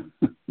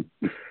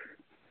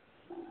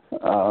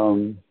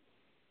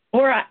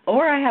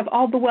 Or I have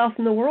all the wealth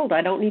in the world.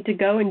 I don't need to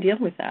go and deal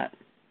with that.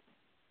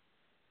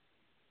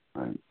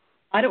 Right.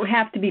 I don't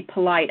have to be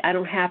polite. I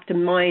don't have to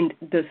mind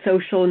the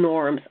social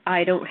norms.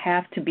 I don't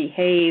have to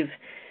behave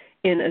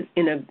in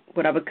a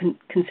what I would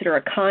consider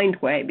a kind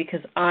way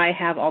because I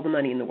have all the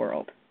money in the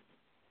world.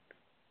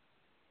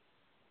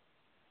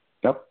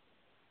 Yep.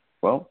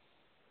 Well,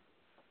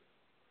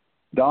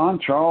 Don,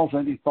 Charles,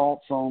 any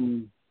thoughts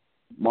on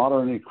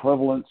modern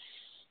equivalents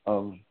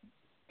of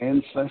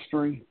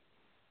Ancestry?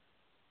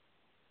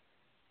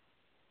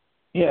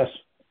 Yes.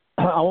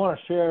 I want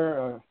to share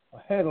a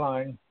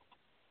headline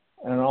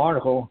and an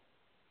article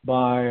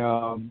by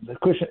the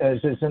Christian.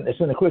 It's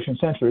in the Christian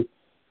Century,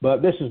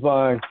 but this is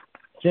by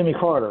Jimmy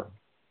Carter.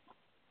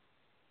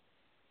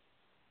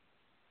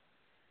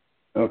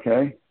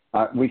 Okay,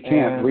 we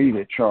can't read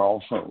it,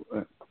 Charles. So,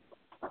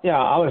 yeah,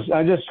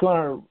 I just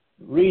going to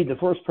read the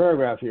first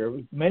paragraph here.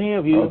 Many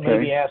of you may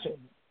be asking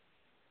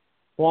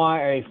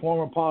why a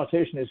former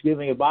politician is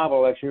giving a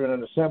Bible lecture in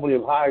an assembly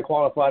of highly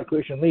qualified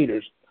Christian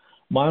leaders.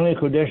 My only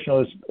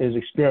credential is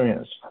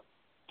experience.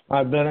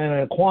 I've been in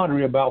a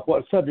quandary about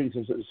what subjects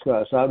to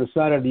discuss. I've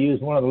decided to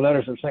use one of the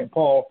letters of St.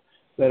 Paul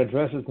that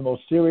addresses the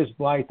most serious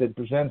blight that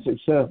presents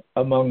itself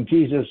among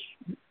believers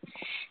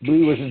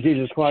in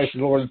Jesus Christ,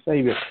 Lord and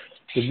Savior.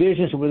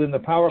 Divisions within the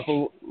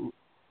powerful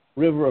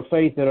river of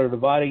faith that are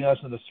dividing us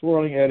into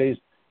swirling eddies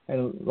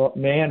and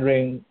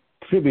meandering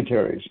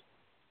tributaries.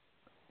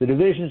 The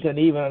divisions and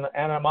even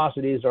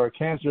animosities are a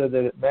cancer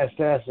that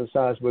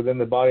metastasizes within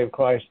the body of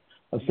Christ,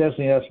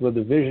 obsessing us with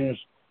the visions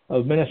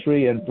of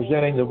ministry and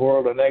presenting the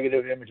world a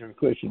negative image of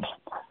Christians.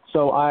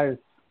 So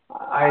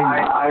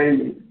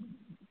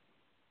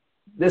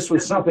this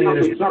was something that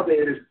is.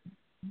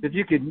 If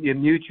you could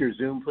mute your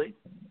Zoom, please.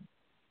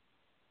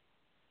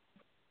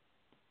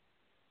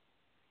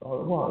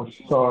 Oh,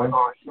 sorry.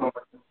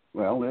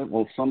 Well, it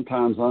will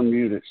sometimes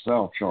unmute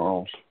itself,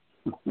 Charles.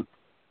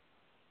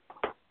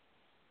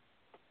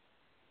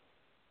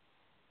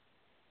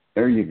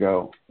 There you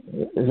go.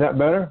 Is that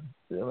better?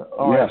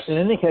 All right. Yes. In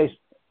any case,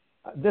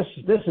 this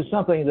is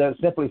something that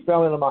simply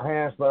fell into my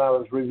hands when I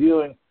was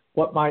reviewing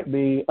what might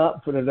be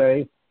up for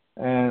today,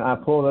 and I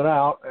pulled it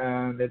out,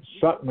 and it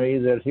struck me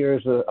that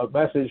here's a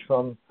message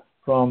from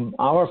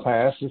our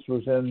past. This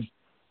was in,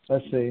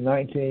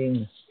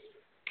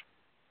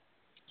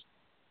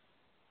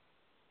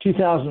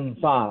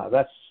 2005.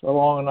 That's a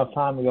long enough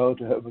time ago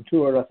to have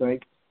matured, I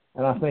think.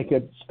 and I think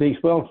it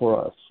speaks well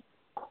for us.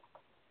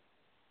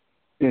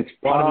 It's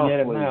Why do we get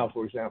it powerfully, now,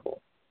 for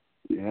example?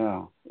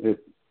 yeah.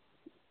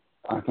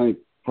 I think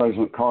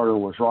President Carter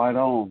was right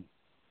on.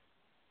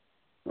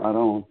 Right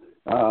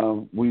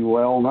on. We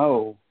well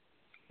know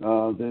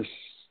this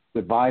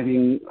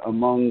dividing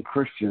among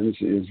Christians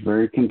is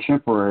very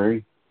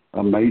contemporary.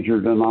 A major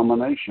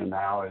denomination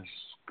now is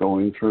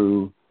going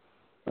through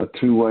a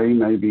two-way,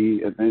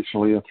 maybe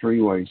eventually a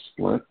three-way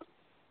split.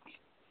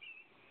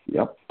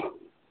 Yep.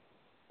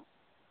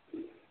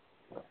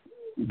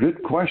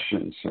 Good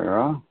question,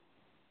 Sarah.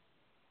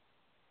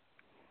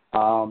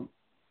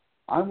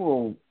 I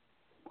will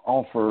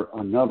offer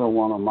another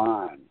one of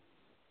mine.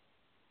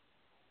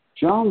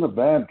 John the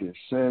Baptist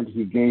said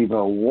he gave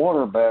a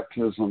water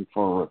baptism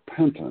for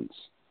repentance,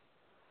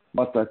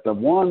 but that the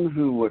one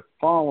who would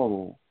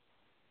follow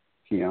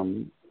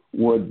him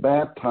would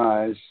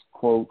baptize,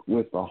 quote,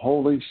 with the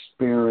Holy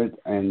Spirit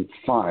and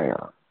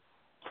fire.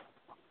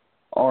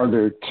 Are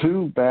there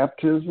two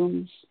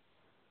baptisms?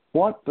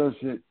 What does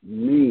it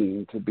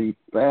mean to be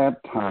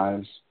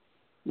baptized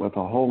with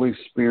the Holy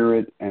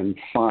Spirit and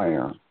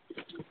fire?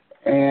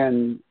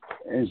 And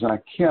as I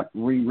kept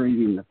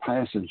rereading the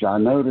passage, I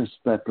noticed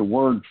that the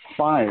word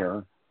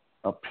fire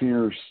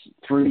appears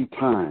 3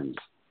 times.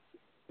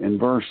 In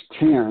verse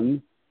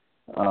 10,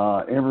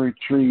 every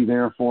tree,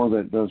 therefore,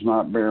 that does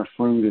not bear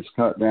fruit is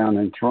cut down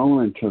and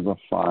thrown into the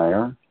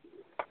fire.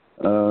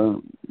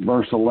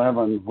 Verse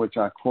 11, which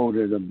I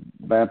quoted,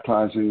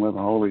 baptizing with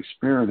the Holy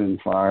Spirit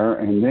and fire.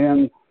 And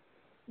then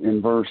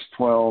in verse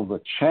 12,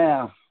 the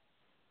chaff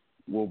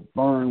will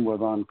burn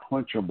with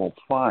unquenchable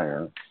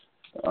fire.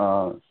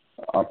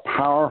 A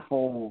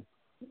powerful,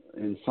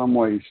 in some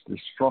ways,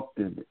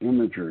 destructive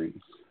imagery.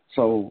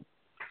 So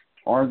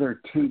are there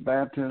two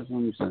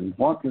baptisms, and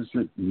what does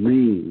it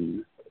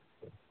mean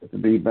to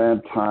be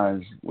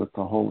baptized with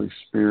the Holy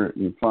Spirit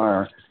and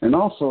fire? And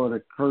also it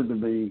occurred to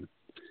me,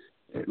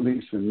 at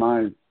least in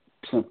my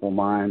simple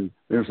mind,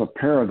 there's a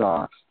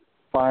paradox.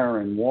 Fire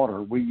and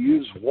water. We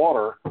use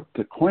water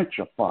to quench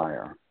a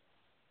fire.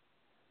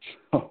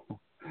 So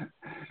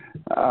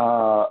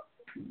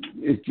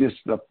it's just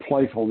a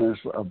playfulness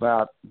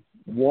about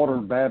water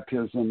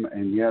baptism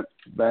and yet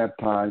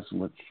baptized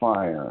with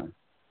fire.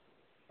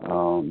 I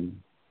don't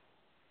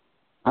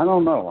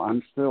know.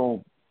 I'm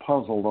still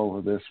puzzled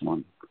over this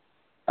one.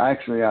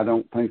 Actually, I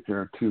don't think there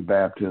are two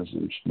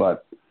baptisms,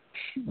 but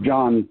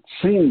John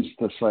seems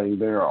to say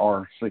there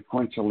are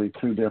sequentially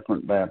two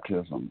different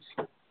baptisms.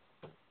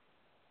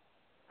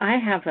 I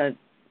have a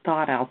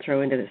thought I'll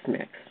throw into this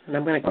mix, and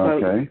I'm going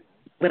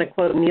to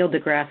quote Neil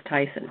deGrasse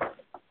Tyson.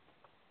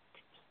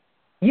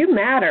 You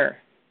matter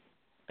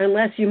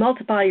unless you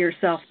multiply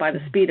yourself by the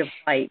speed of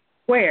light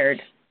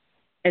squared,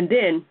 and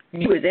then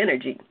you is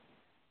energy.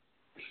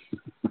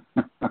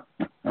 My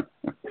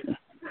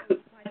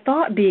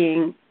thought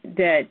being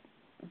that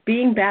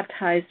being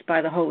baptized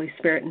by the Holy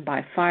Spirit and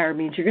by fire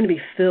means you're going to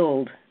be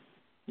filled,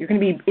 you're going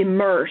to be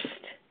immersed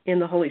in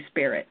the Holy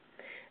Spirit,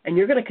 and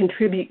you're going to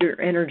contribute your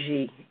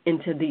energy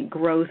into the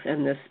growth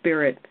and the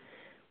Spirit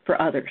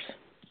for others.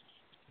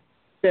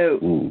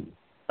 So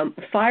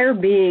fire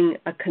being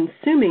a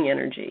consuming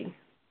energy,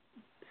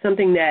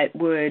 something that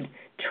would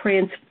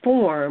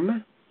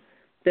transform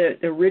the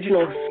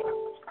original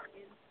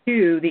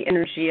to the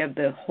energy of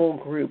the whole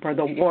group, or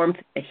the warmth,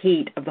 the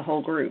heat of the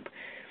whole group.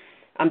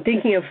 I'm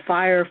thinking of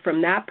fire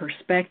from that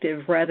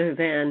perspective rather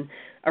than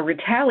a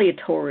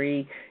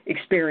retaliatory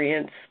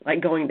experience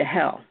like going to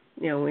hell.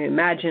 You know, we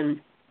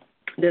imagine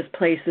this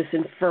place, this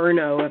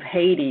inferno of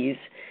Hades,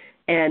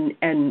 and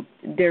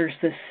there's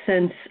this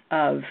sense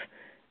of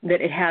that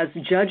it has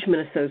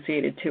judgment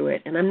associated to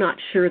it, and I'm not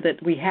sure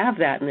that we have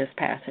that in this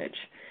passage.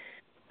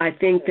 I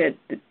think that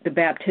the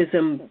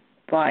baptism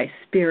by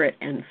spirit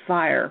and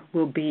fire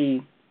will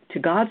be to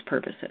God's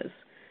purposes,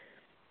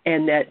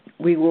 and that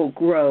we will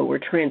grow or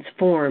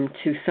transform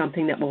to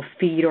something that will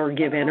feed or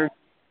give energy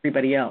to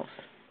everybody else.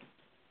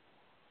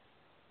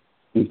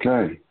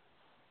 Okay.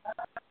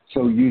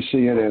 So you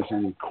see it as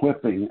an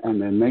equipping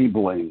and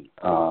enabling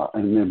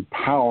and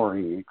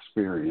empowering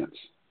experience.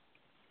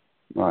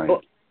 Right.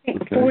 Well,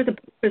 for the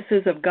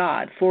purposes of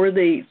God, for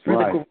the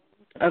growth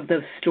of the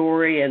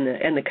story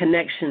and the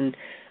connection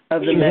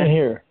of the message.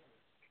 Here.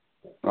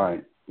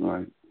 Right.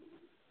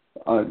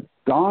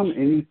 Don,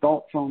 any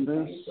thoughts on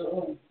this?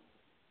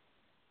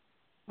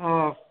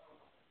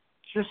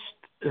 Just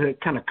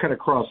kind of cut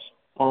across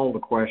all the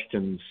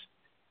questions.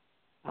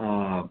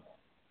 I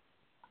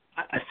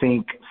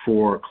think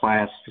for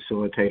class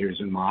facilitators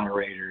and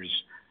moderators,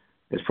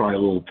 there's probably a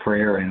little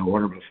prayer in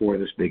order before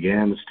this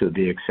begins to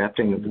be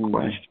accepting of the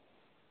question.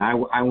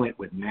 I went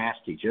with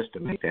nasty just to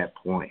make that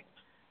point.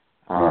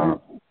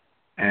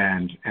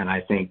 And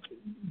I think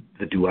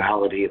the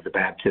duality of the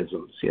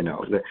baptisms, you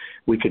know,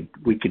 we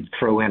could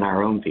throw in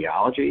our own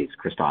theologies,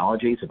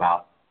 Christologies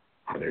about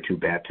are there two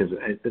baptisms.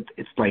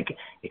 It's like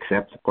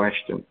accept the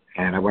question.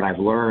 And what I've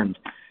learned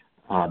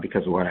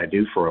because of what I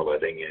do for a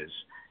living is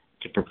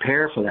to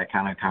prepare for that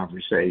kind of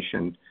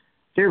conversation,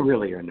 there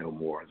really are no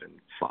more than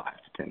 5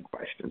 to 10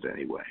 questions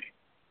anyway.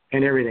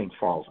 and everything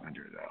falls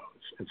under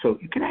those. And so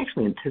you can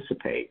actually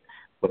anticipate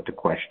what the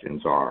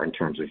questions are in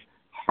terms of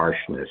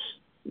harshness,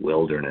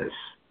 wilderness,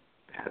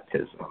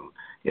 baptism,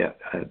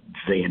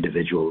 the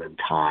individual in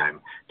time,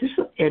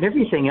 and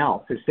everything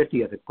else. There's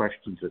 50 other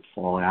questions that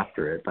fall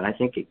after it, but I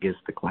think it gives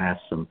the class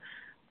some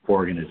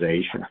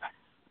organization.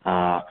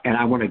 And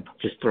I want to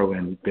just throw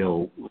in,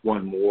 Bill,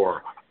 one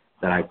more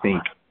that I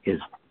think is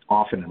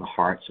often in the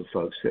hearts of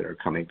folks that are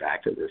coming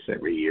back to this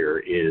every year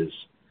is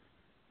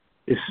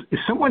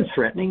someone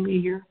threatening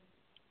me here?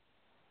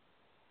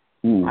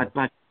 I'm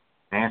not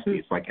asking.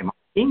 It's like, am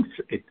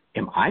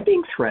I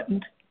being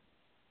threatened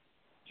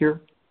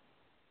here?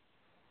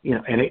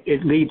 And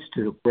it leads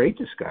to great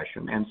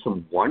discussion and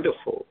some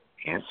wonderful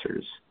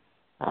answers.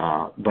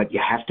 But you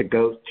have to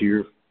go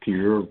to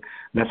your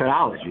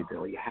methodology,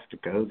 Bill. You have to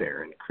go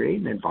there and create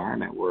an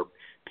environment where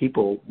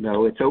people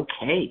know it's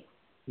okay.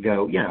 You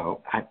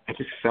go, I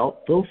just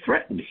felt a little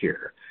threatened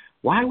here.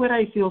 Why would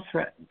I feel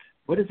threatened?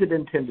 What is it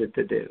intended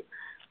to do?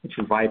 Which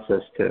invites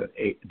us to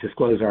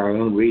disclose our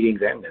own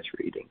readings and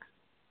misreadings.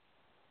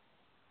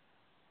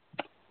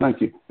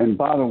 Thank you. And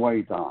by the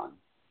way, Don,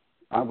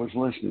 I was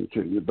listening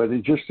to you, but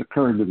it just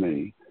occurred to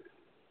me,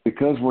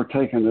 because we're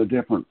taking a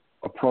different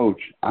approach,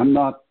 I'm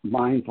not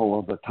mindful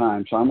of the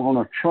time, so I'm going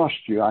to trust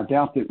you. I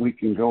doubt that we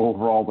can go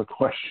over all the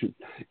questions.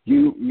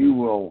 You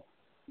will.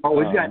 Oh,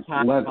 we've got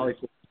time.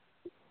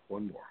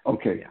 One more.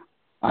 Okay. Yeah.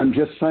 I'm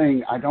just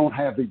saying I don't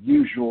have the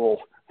usual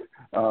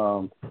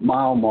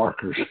mile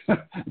markers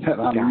that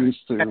I'm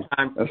used to.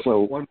 So,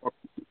 one more.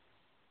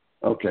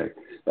 Okay.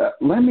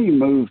 Let me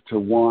move to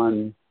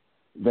one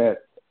that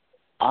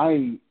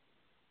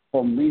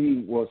for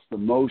me, was the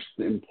most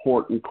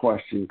important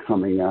question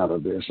coming out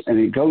of this. And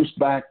it goes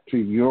back to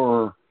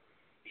your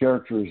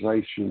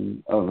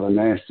characterization of the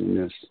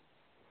nastiness.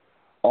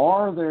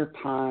 Are there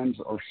times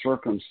or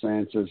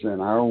circumstances in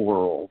our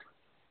world,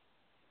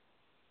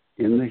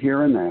 in the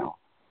here and now,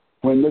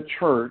 when the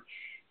church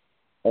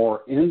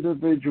or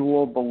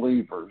individual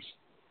believers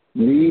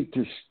need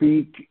to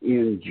speak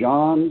in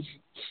John's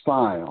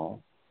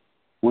style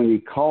when he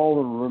called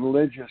the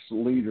religious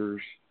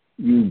leaders,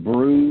 "You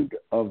brood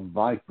of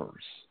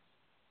vipers"?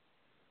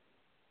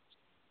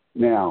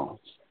 Now,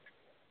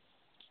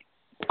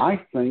 I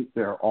think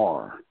there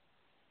are.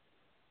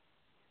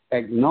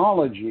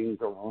 Acknowledging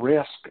the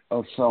risk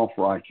of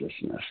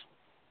self-righteousness,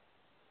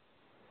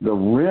 the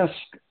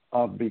risk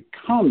of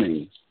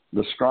becoming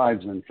the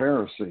scribes and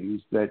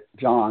Pharisees that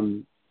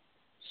John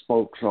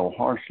spoke so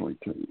harshly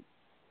to.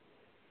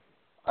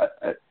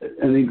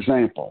 An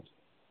example.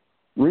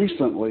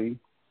 Recently,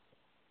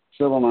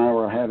 Phil and I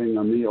were having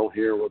a meal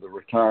here with a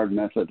retired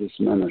Methodist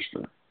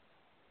minister,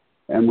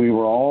 and we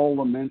were all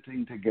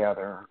lamenting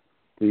together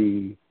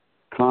the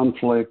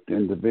conflict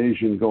and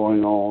division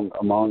going on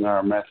among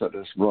our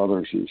Methodist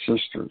brothers and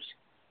sisters.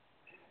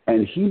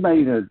 And he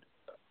made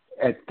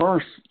at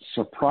first,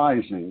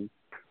 surprising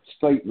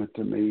statement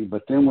to me,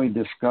 but then we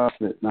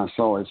discussed it and I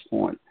saw his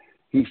point.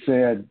 He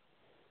said,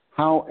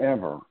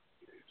 however,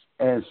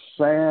 as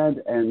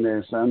sad and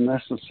as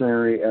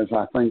unnecessary as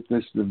I think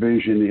this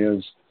division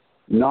is,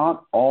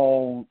 not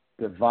all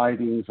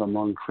dividings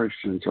among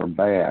Christians are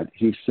bad.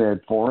 He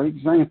said, for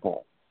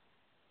example,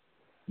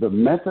 the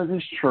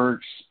Methodist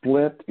Church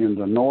split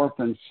into North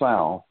and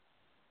South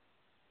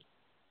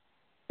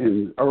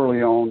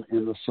early on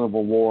in the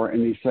Civil War,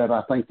 and he said,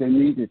 I think they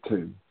needed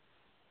to.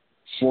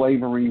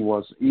 Slavery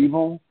was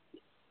evil,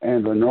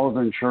 and the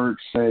Northern Church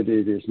said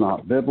it is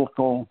not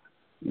biblical.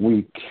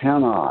 We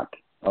cannot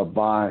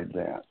abide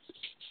that.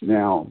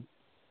 Now,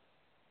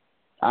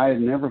 I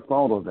had never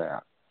thought of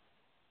that.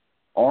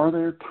 Are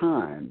there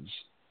times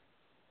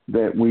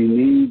that we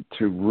need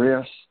to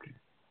risk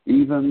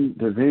even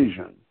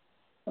division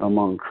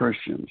among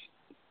Christians?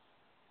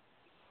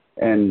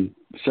 And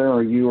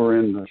Sarah, you were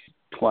in the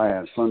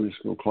class, Sunday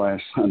school class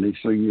Sunday,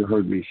 so you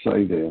heard me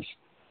say this.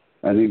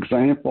 An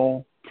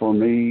example for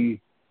me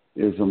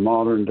is a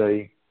modern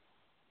day,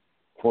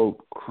 quote,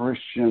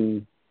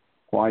 Christian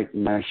white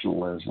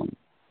nationalism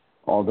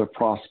or the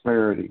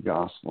prosperity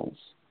gospels.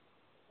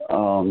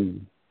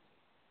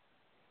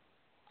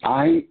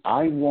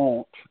 I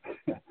won't,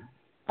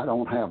 I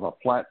don't have a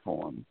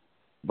platform,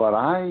 but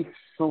I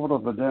sort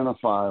of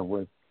identify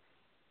with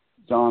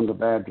John the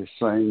Baptist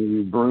saying,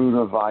 you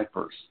brood of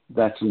vipers.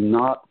 That's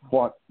not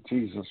what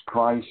Jesus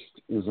Christ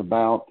is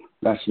about.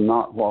 That's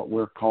not what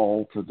we're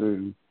called to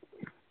do.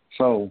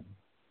 So,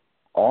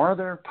 are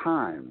there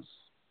times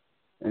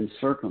and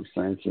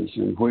circumstances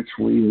in which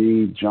we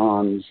need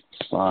John's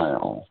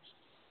style?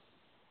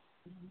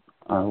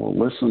 I will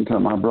listen to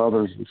my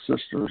brothers and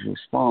sisters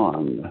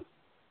respond.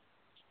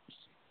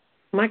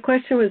 My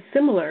question was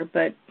similar,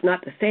 but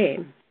not the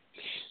same.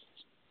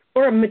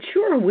 For a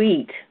mature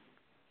wheat,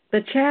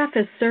 the chaff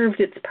has served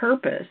its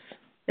purpose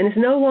and is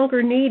no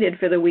longer needed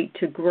for the wheat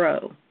to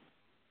grow.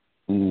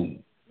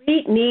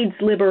 Wheat needs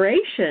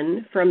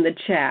liberation from the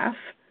chaff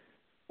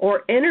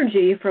or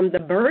energy from the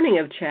burning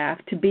of chaff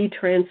to be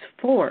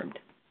transformed.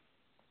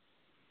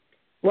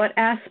 What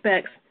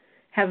aspects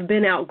have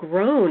been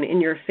outgrown in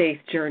your faith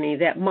journey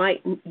that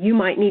you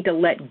might need to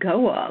let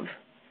go of,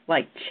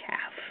 like chaff.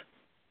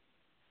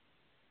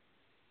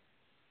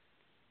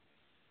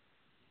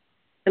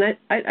 And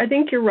I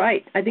think you're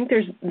right. I think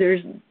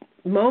there's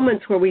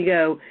moments where we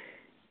go,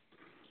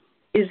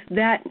 is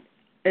that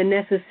a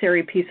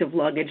necessary piece of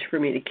luggage for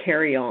me to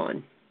carry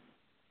on?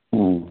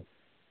 Mm.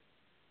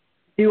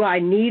 Do I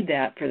need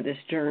that for this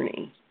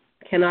journey?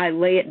 Can I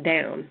lay it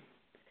down,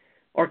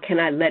 or can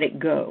I let it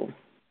go?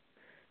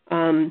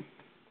 And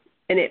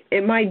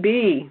it might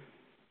be,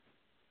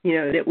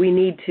 that we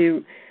need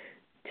to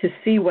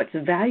see what's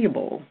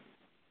valuable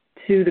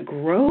to the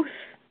growth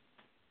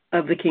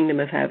of the kingdom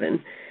of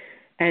heaven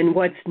and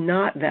what's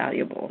not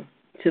valuable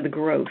to the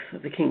growth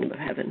of the kingdom of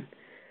heaven.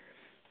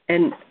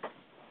 And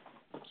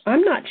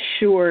I'm not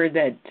sure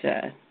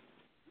that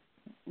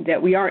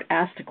we aren't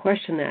asked to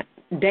question that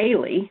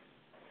daily,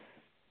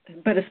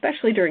 but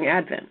especially during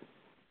Advent.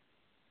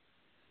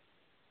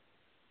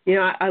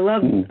 I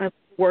love the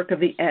work of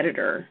the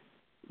editor.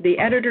 The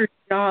editor's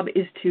job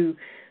is to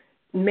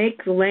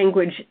make the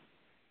language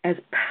as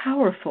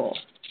powerful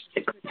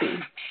as it could be,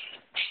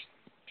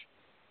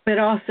 but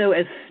also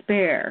as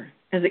spare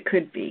as it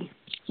could be.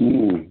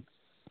 Mm.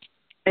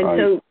 And right.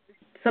 So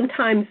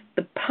sometimes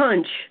the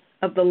punch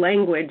of the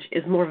language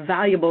is more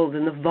valuable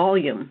than the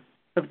volume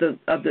of the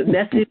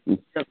message,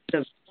 of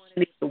the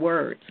quantity of the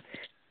words.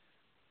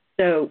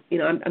 So,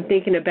 I'm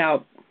thinking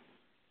about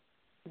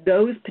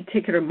those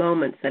particular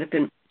moments that have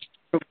been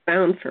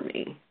profound for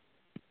me.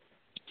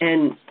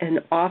 And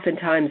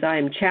oftentimes I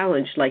am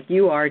challenged, like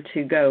you are,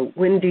 to go,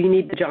 when do you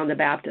need the John the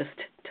Baptist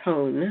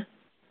tone?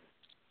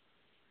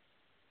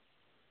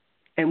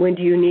 And when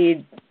do you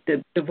need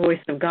the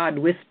voice of God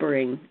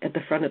whispering at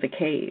the front of the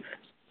cave?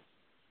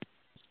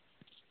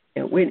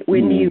 When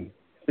do you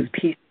those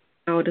pieces,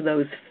 how do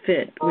those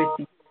fit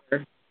with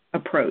your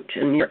approach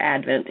and your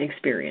Advent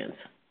experience?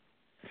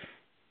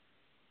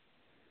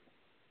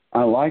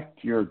 I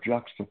liked your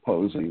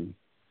juxtaposing.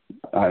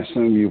 I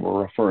assume you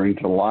were referring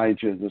to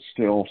Elijah, the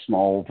still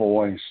small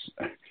voice,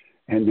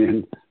 and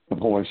then the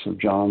voice of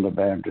John the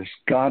Baptist.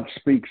 God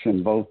speaks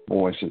in both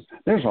voices.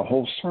 There's a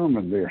whole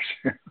sermon there.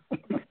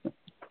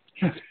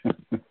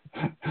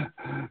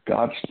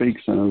 God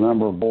speaks in a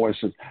number of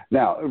voices.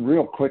 Now,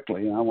 real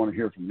quickly, and I want to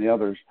hear from the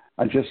others,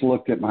 I just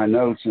looked at my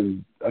notes,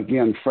 and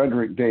again,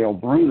 Frederick Dale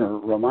Bruner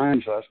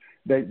reminds us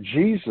that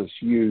Jesus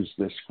used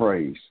this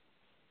phrase,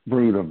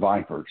 brood of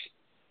vipers,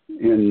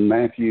 in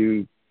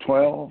Matthew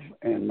 12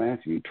 and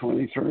Matthew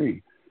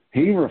 23.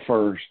 He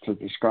refers to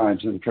the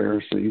scribes and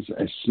Pharisees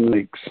as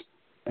snakes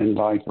and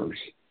vipers.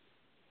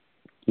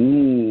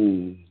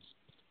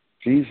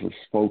 Jesus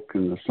spoke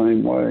in the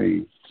same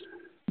way.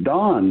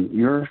 Don,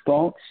 your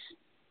thoughts?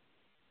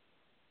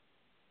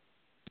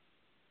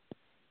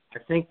 I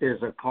think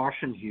there's a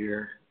caution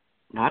here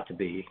not to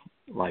be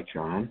like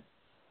John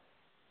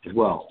as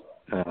well.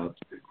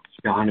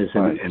 John is,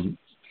 and the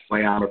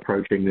way I'm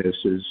approaching this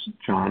is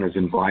John is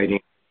inviting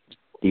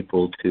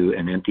people to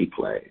an empty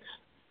place,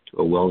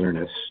 to a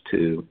wilderness,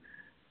 to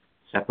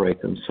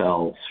separate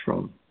themselves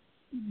from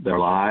their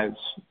lives,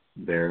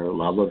 their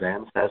love of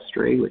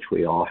ancestry, which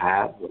we all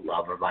have, the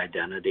love of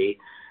identity,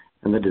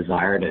 and the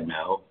desire to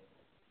know,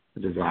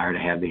 the desire to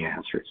have the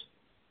answers,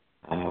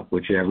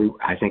 which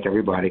I think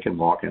everybody can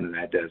walk into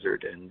that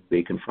desert and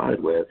be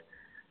confronted with.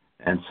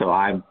 And so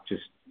I'm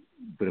just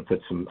going to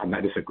put I'm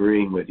not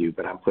disagreeing with you,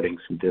 but I'm putting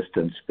some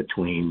distance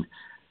between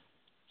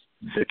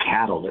the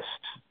catalyst,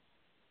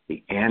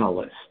 the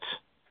analyst,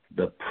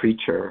 the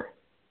preacher,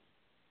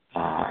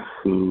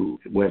 who,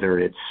 whether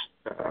it's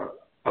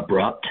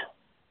abrupt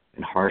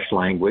and harsh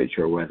language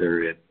or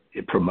whether it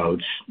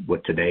promotes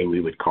what today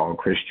we would call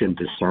Christian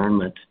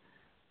discernment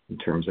in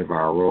terms of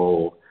our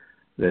role,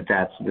 this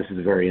is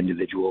a very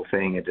individual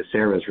thing. And to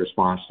Sarah's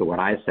response to what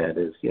I said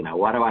is,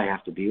 why do I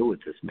have to deal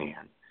with this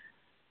man?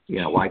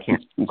 Why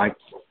can't I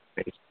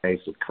face to face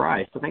with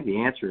Christ? I think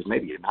the answer is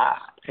maybe you're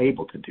not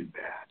able to do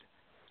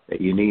that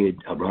you need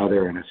a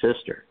brother and a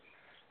sister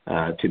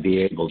to be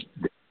able to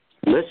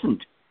listen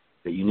to,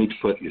 that you need to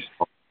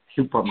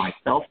put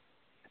myself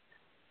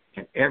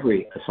in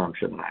every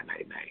assumption that I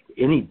may make,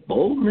 any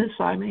boldness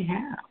I may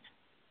have.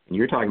 And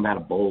you're talking about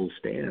a bold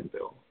stand,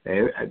 Bill.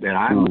 That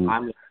I'm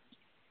going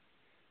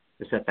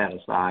to set that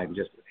aside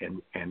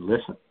and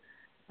listen.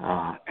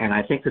 And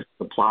I think this is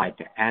applied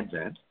to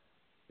Advent.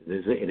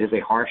 It is a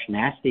harsh,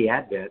 nasty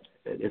Advent,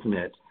 isn't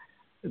it?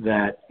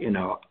 That,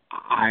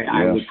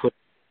 I would put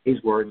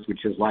these words,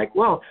 which is like,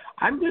 well,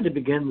 I'm going to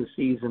begin the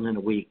season in a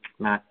week,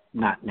 not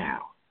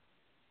now.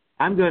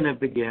 I'm going to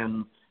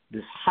begin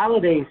this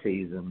holiday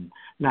season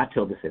not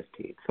till the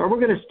 15th. So we're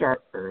going to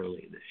start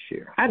early this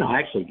year. I know,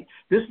 actually,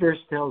 this verse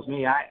tells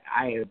me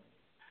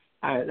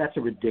that's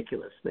a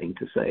ridiculous thing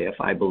to say if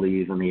I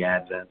believe in the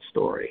Advent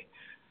story.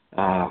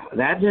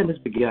 The Advent has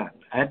begun.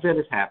 Advent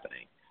is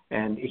happening.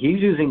 And he's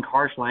using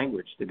harsh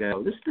language to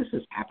go, this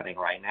is happening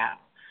right now.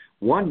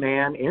 One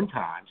man in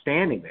time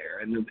standing there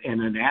in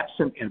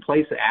a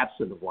place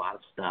absent of a lot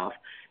of stuff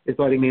is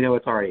letting me know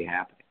it's already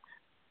happening.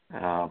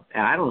 And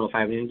I don't know if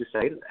I have anything to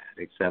say to that,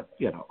 except,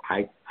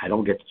 I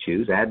don't get to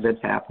choose.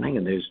 Advent's happening,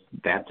 and there's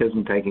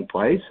baptism taking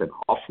place, and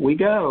off we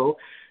go.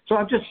 So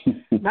I'm just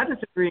not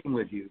disagreeing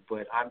with you,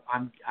 but I'm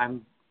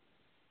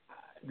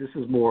this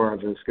is more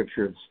of a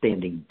scripture of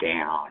standing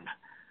down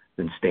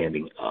than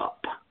standing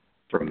up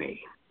for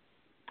me.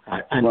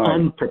 An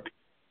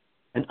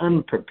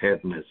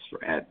unpreparedness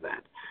for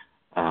Advent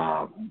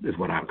is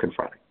what I'm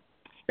confronting.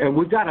 And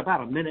we've got about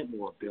a minute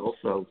more, Bill,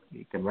 so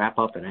you can wrap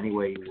up in any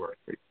way you work.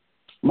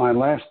 My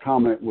last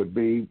comment would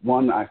be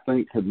one I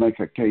think could make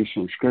a case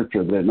from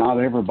Scripture that not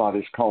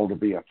everybody's called to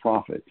be a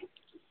prophet.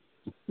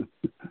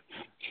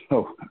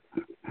 So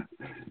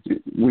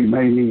we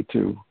may need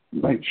to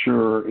make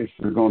sure if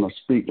we're going to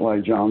speak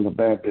like John the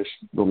Baptist,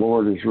 the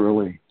Lord is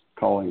really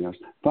calling us.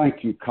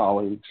 Thank you,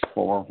 colleagues,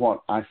 for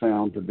what I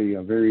found to be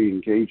a very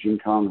engaging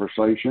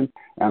conversation,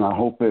 and I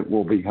hope it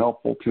will be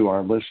helpful to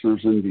our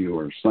listeners and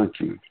viewers. Thank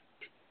you.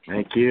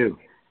 Thank you.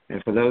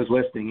 And for those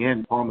listening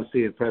in, Palma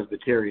City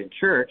Presbyterian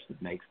Church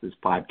that makes this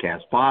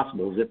podcast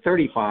possible is at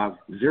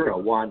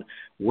 3501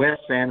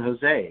 West San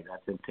Jose.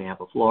 That's in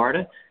Tampa,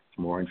 Florida.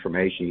 For more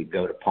information, you can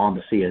go to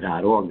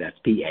palmacia.org. That's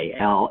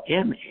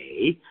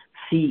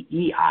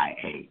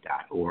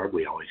PALMACEIA.org.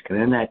 We always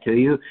commend that to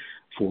you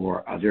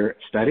for other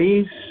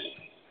studies,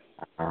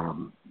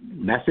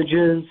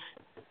 messages,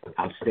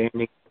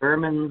 outstanding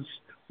sermons,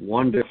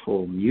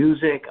 wonderful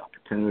music,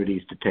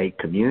 opportunities to take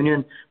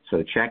communion.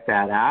 So check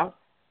that out.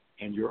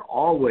 And you're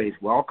always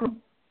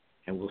welcome,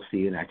 and we'll see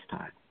you next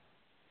time.